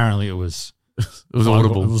heard. Apparently it was vocal.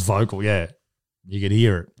 audible. It was vocal, yeah. You could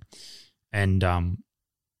hear it. And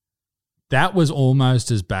that was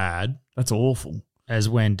almost as bad. That's awful. As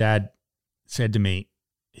when Dad said to me,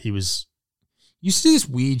 he used to do this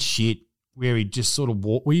weird shit where he just sort of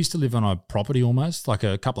walk. We used to live on a property almost, like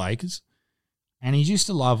a couple of acres. And he used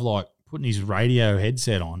to love like putting his radio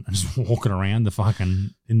headset on and just walking around the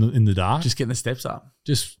fucking in the dark. Just getting the steps up.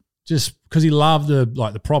 Just because he loved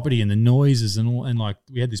the property and the noises and all, and like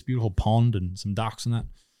we had this beautiful pond and some ducks and that.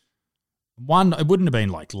 It wouldn't have been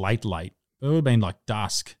like late, but it would have been like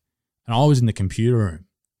dusk. And I was in the computer room,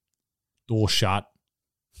 door shut,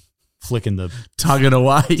 flicking the tugging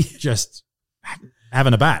away, just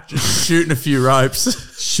having a bat, just shooting a few ropes,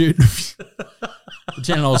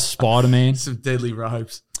 pretending I was Spider-Man, some deadly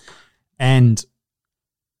ropes, and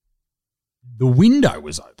the window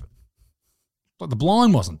was open, but the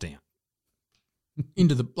blind wasn't down.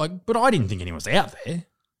 But I didn't think anyone was out there.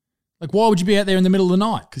 Like, why would you be out there in the middle of the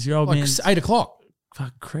night? Because you're old like man. 8 o'clock.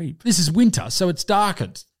 Fuck creep. This is winter, so it's dark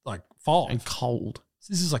at like 5 and cold.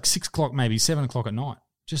 So this is like 6 o'clock, maybe 7 o'clock at night,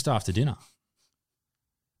 just after dinner.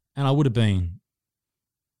 And I would have been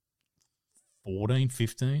 14,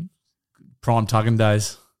 15. Prime tugging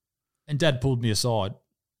days. And Dad pulled me aside.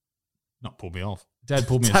 Not pulled me off. Dad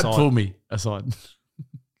pulled me Dad aside. pulled me aside.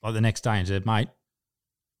 Like the next day and said, mate,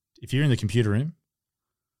 if you're in the computer room,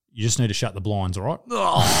 you just need to shut the blinds, all right?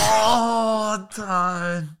 Oh,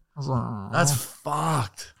 Dad. That's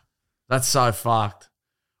fucked. That's so fucked.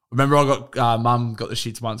 Remember I got, Mum got the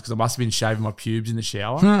shits once because I must have been shaving my pubes in the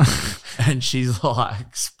shower. And she's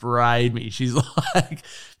like, sprayed me. She's like,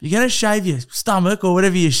 you're going to shave your stomach or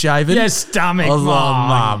whatever you're shaving? Yeah, stomach, I was like,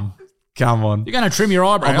 Mum, come on. You're going to trim your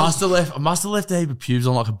eyebrows. I must have left a heap of pubes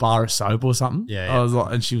on like a bar of soap or something. Yeah. I was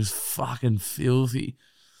like, and she was fucking filthy.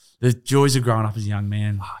 The joys of growing up as a young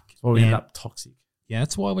man. Or we ended up toxic. Yeah,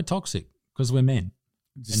 that's why we're toxic, because we're men.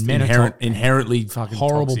 Just and men are inherently fucking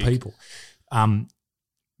horrible toxic. people.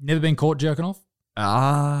 Never been caught jerking off? No,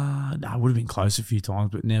 I would have been close a few times,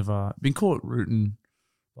 but never been caught rooting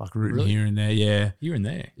Really? here and there. Yeah, Here and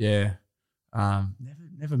there. yeah.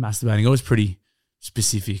 Never masturbating. I was pretty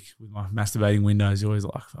specific with my masturbating windows. Always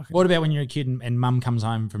like fucking. What about when you're a kid and Mum comes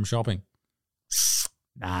home from shopping?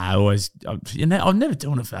 Nah, I've never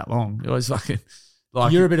done it for that long. It always fucking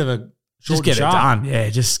like You're a bit of a Just get it done. Yeah,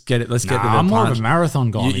 just get it. Let's get to the I'm more of punch. a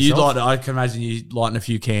marathon guy. You myself. light. I can imagine you lighting a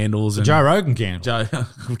few candles. And Joe Rogan candle.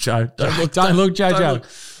 Joe. Don't look, Joe.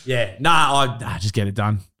 Yeah. Nah, just get it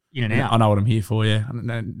done. In and out. I know what I'm here for, yeah.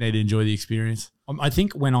 I need to enjoy the experience. I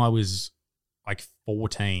think when I was like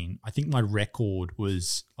 14, I think my record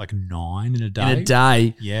was like 9 in a day. In a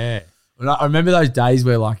day. Yeah. I remember those days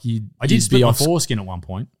where like I did split my foreskin at one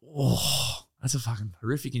point. Oh, that's a fucking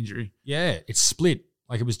horrific injury. Yeah, it split.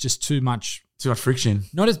 Like it was just too much friction.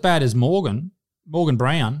 Not as bad as Morgan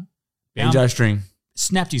Brown. Banjo string.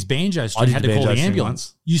 Snapped his banjo string. I did had the to call banjo the string ambulance.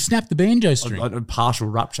 once. You snapped the banjo string. A partial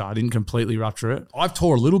rupture. I didn't completely rupture it. I've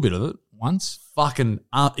tore a little bit of it once. Fucking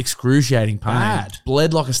excruciating pain. Bad.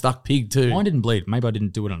 Bled like a stuck pig too. Mine didn't bleed. Maybe I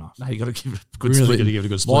didn't do it enough. No, you got to give it a good Really split. got to give it a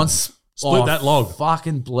good split. Once Split that log.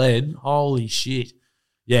 Fucking bled. Holy shit.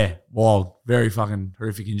 Yeah, wild. Very fucking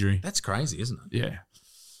horrific injury. That's crazy, isn't it? Yeah.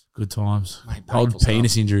 Good times. Mate, Old painful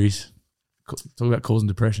penis stuff. injuries. Talk about causing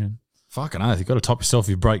depression. Fucking oath. You've got to top yourself if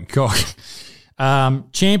you break your cock.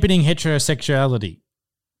 Championing heterosexuality.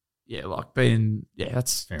 Yeah, like being,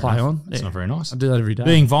 that's Fair play enough. on. That's Yeah. not very nice. I do that every day.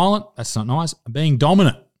 Being violent, that's not nice. Being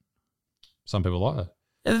dominant, some people like that.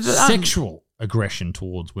 Yeah, Sexual aggression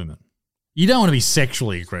towards women. You don't want to be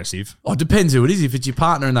sexually aggressive. it depends who it is. If it's your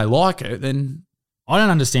partner and they like it, then I don't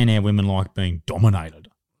understand how women like being dominated.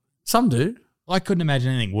 some do. I couldn't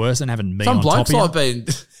imagine anything worse than having me Some on top blokes of you. like being.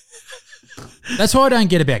 That's what I don't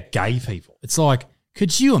get about gay people. It's like,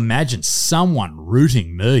 could you imagine someone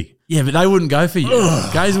rooting me? Yeah, but they wouldn't go for you.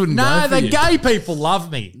 Gays wouldn't go No, for the you. gay people love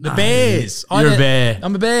me. The bears. You're a bear.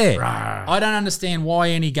 I'm a bear. Rawr. I don't understand why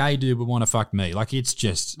any gay dude would want to fuck me. Like, it's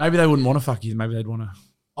just, Maybe they wouldn't want to fuck you. Maybe they'd want to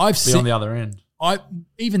I've be on seen, the other end.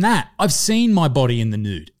 even that, I've seen my body in the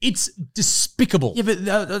nude. It's despicable. Yeah, but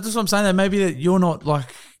that's what I'm saying. Though maybe that you're not like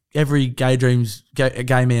every gay man's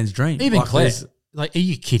dream. Even like, Claire. there's- Like, are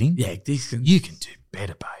you kidding? Yeah, this can, You can do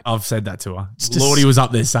better, babe. I've said that to her. just- Lordy was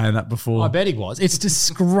up there saying that before. I bet he was. It's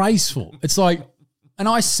disgraceful. It's like, and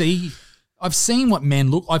I've seen what men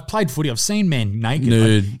look. I've played footy. I've seen men naked.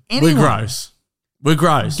 Nude. Like, anyone, We're gross. We're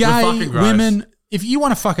gross. We're Gay fucking gross. women. If you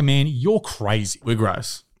want to fuck a man, you're crazy. We're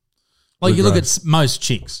gross. Like We're you look gross. at most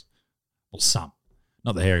chicks, well, some,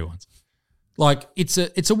 not the hairy ones. Like it's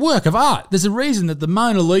a work of art. There's a reason that the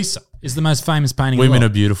Mona Lisa is the most famous painting. Women in the are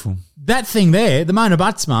world. beautiful. That thing there, the Mona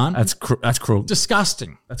Buttsman, That's cruel.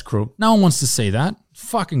 disgusting. That's cruel. No one wants to see that.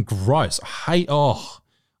 Fucking gross. I hate. Oh,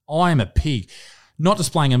 I am a pig. Not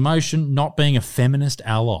displaying emotion. Not being a feminist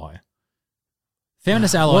ally.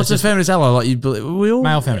 Feminist ally. What's a feminist ally? Like you believe we all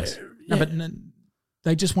male feminists? Yeah. No, but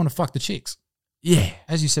they just want to fuck the chicks, Yeah.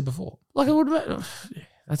 as you said before. Like it would.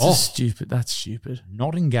 That's Oh. just stupid. That's stupid.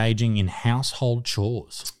 Not engaging in household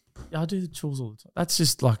chores. Yeah, I do the chores all the time. That's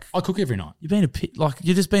just like I cook every night. you're being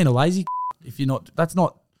you're just being a lazy. If you're not, that's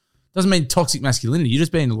not doesn't mean toxic masculinity. You're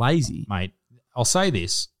just being lazy. Mate, I'll say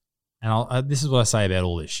this, and this is what I say about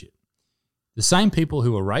all this shit. The same people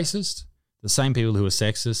who are racist, the same people who are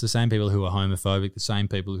sexist, the same people who are homophobic, the same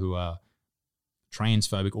people who are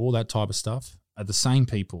transphobic, all that type of stuff, are the same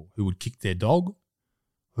people who would kick their dog,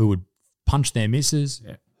 who would punch their missus,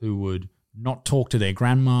 who would not talk to their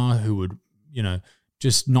grandma, who would,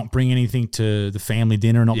 just not bring anything to the family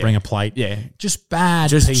dinner, not bring a plate. Yeah. Just bad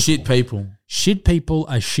Just people. shit people. Shit people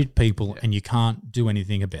are shit people, and you can't do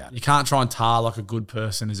anything about it. You can't try and tar like a good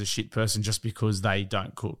person as a shit person just because they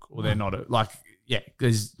don't cook or they're not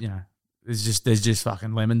there's just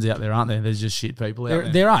fucking lemons out there, aren't there? There's just shit people out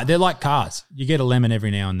there. There are. They're like cars. You get a lemon every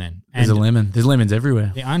now and then. There's And a lemon. There's lemons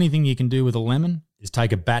everywhere. the only thing you can do with a lemon is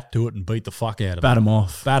take a bat to it and beat the fuck out of Bat it. them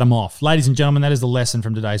off. Bat them off. Ladies and gentlemen, that is the lesson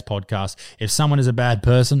from today's podcast. If someone is a bad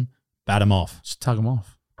person, bat them off. Just tug them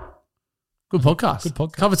off. Good podcast. Good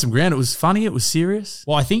podcast. Covered some ground. It was funny. It was serious.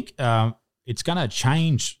 Well, I think it's going to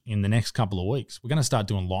change in the next couple of weeks. We're going to start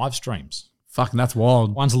doing live streams. Fucking that's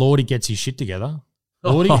wild. Once Lordy gets his shit together.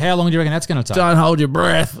 Lordy, how long do you reckon that's going to take? Don't hold your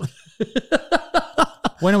breath.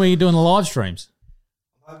 When are we doing the live streams?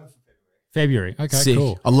 February. Okay, Sick.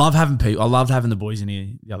 cool. I love having people. I loved having the boys in here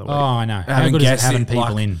the other week. Oh, I know. How Having good is it guests having in, people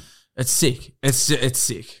like- in? It's sick. It's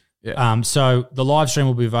sick. Yeah. So the live stream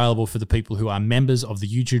will be available for the people who are members of the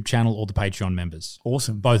YouTube channel or the Patreon members.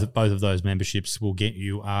 Awesome. Both of those memberships will get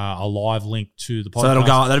you a live link to the podcast.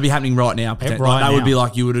 So that'll be happening right now. Right Like, that would now. be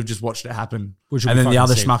like you would have just watched it happen, Which would and be then the fucking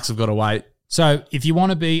other sick. schmucks have got to wait. So if you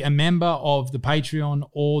want to be a member of the Patreon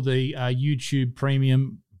or the YouTube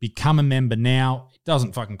Premium, become a member now. It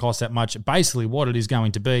doesn't fucking cost that much. Basically, what it is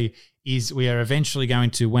going to be is we are eventually going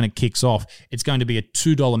to, when it kicks off, it's going to be a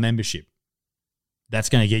 $2 membership. That's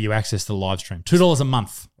going to get you access to the live stream. $2 a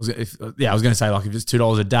month. I was going to say, like, if it's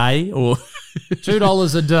 $2 a day or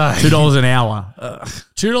 $2 a day. $2 an hour.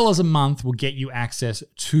 $2 a month will get you access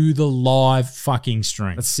to the live fucking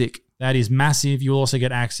stream. That's sick. That is massive. You'll also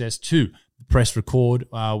get access to press record,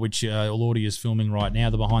 which Lordy is filming right now,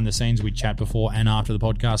 the behind the scenes. We chat before and after the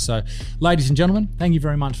podcast. So, ladies and gentlemen, thank you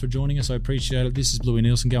very much for joining us. I appreciate it. This is Bluey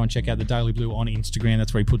Nielsen. Go and check out the Daily Blue on Instagram.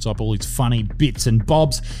 That's where he puts up all his funny bits and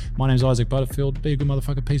bobs. My name's Isaac Butterfield. Be a good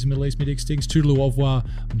motherfucker. Peace in Middle East. Mid Stings. Toodaloo, au revoir.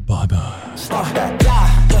 Bye-bye.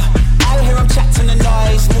 I hear him chatting the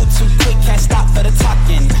noise, move too quick, can't stop for the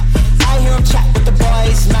talking. I hear him chat with the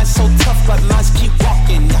boys, man so tough, but mans keep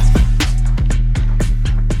walking.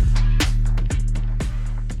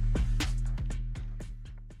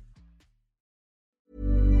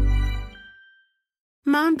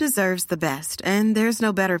 Mom deserves the best, and there's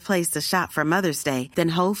no better place to shop for Mother's Day than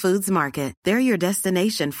Whole Foods Market. They're your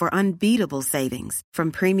destination for unbeatable savings,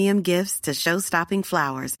 from premium gifts to show-stopping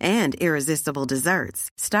flowers and irresistible desserts.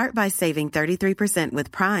 Start by saving 33%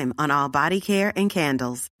 with Prime on all body care and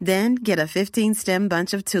candles. Then get a 15-stem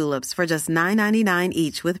bunch of tulips for just $9.99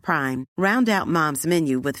 each with Prime. Round out Mom's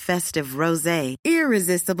menu with festive rosé,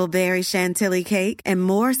 irresistible berry chantilly cake, and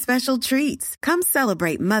more special treats. Come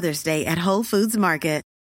celebrate Mother's Day at Whole Foods Market.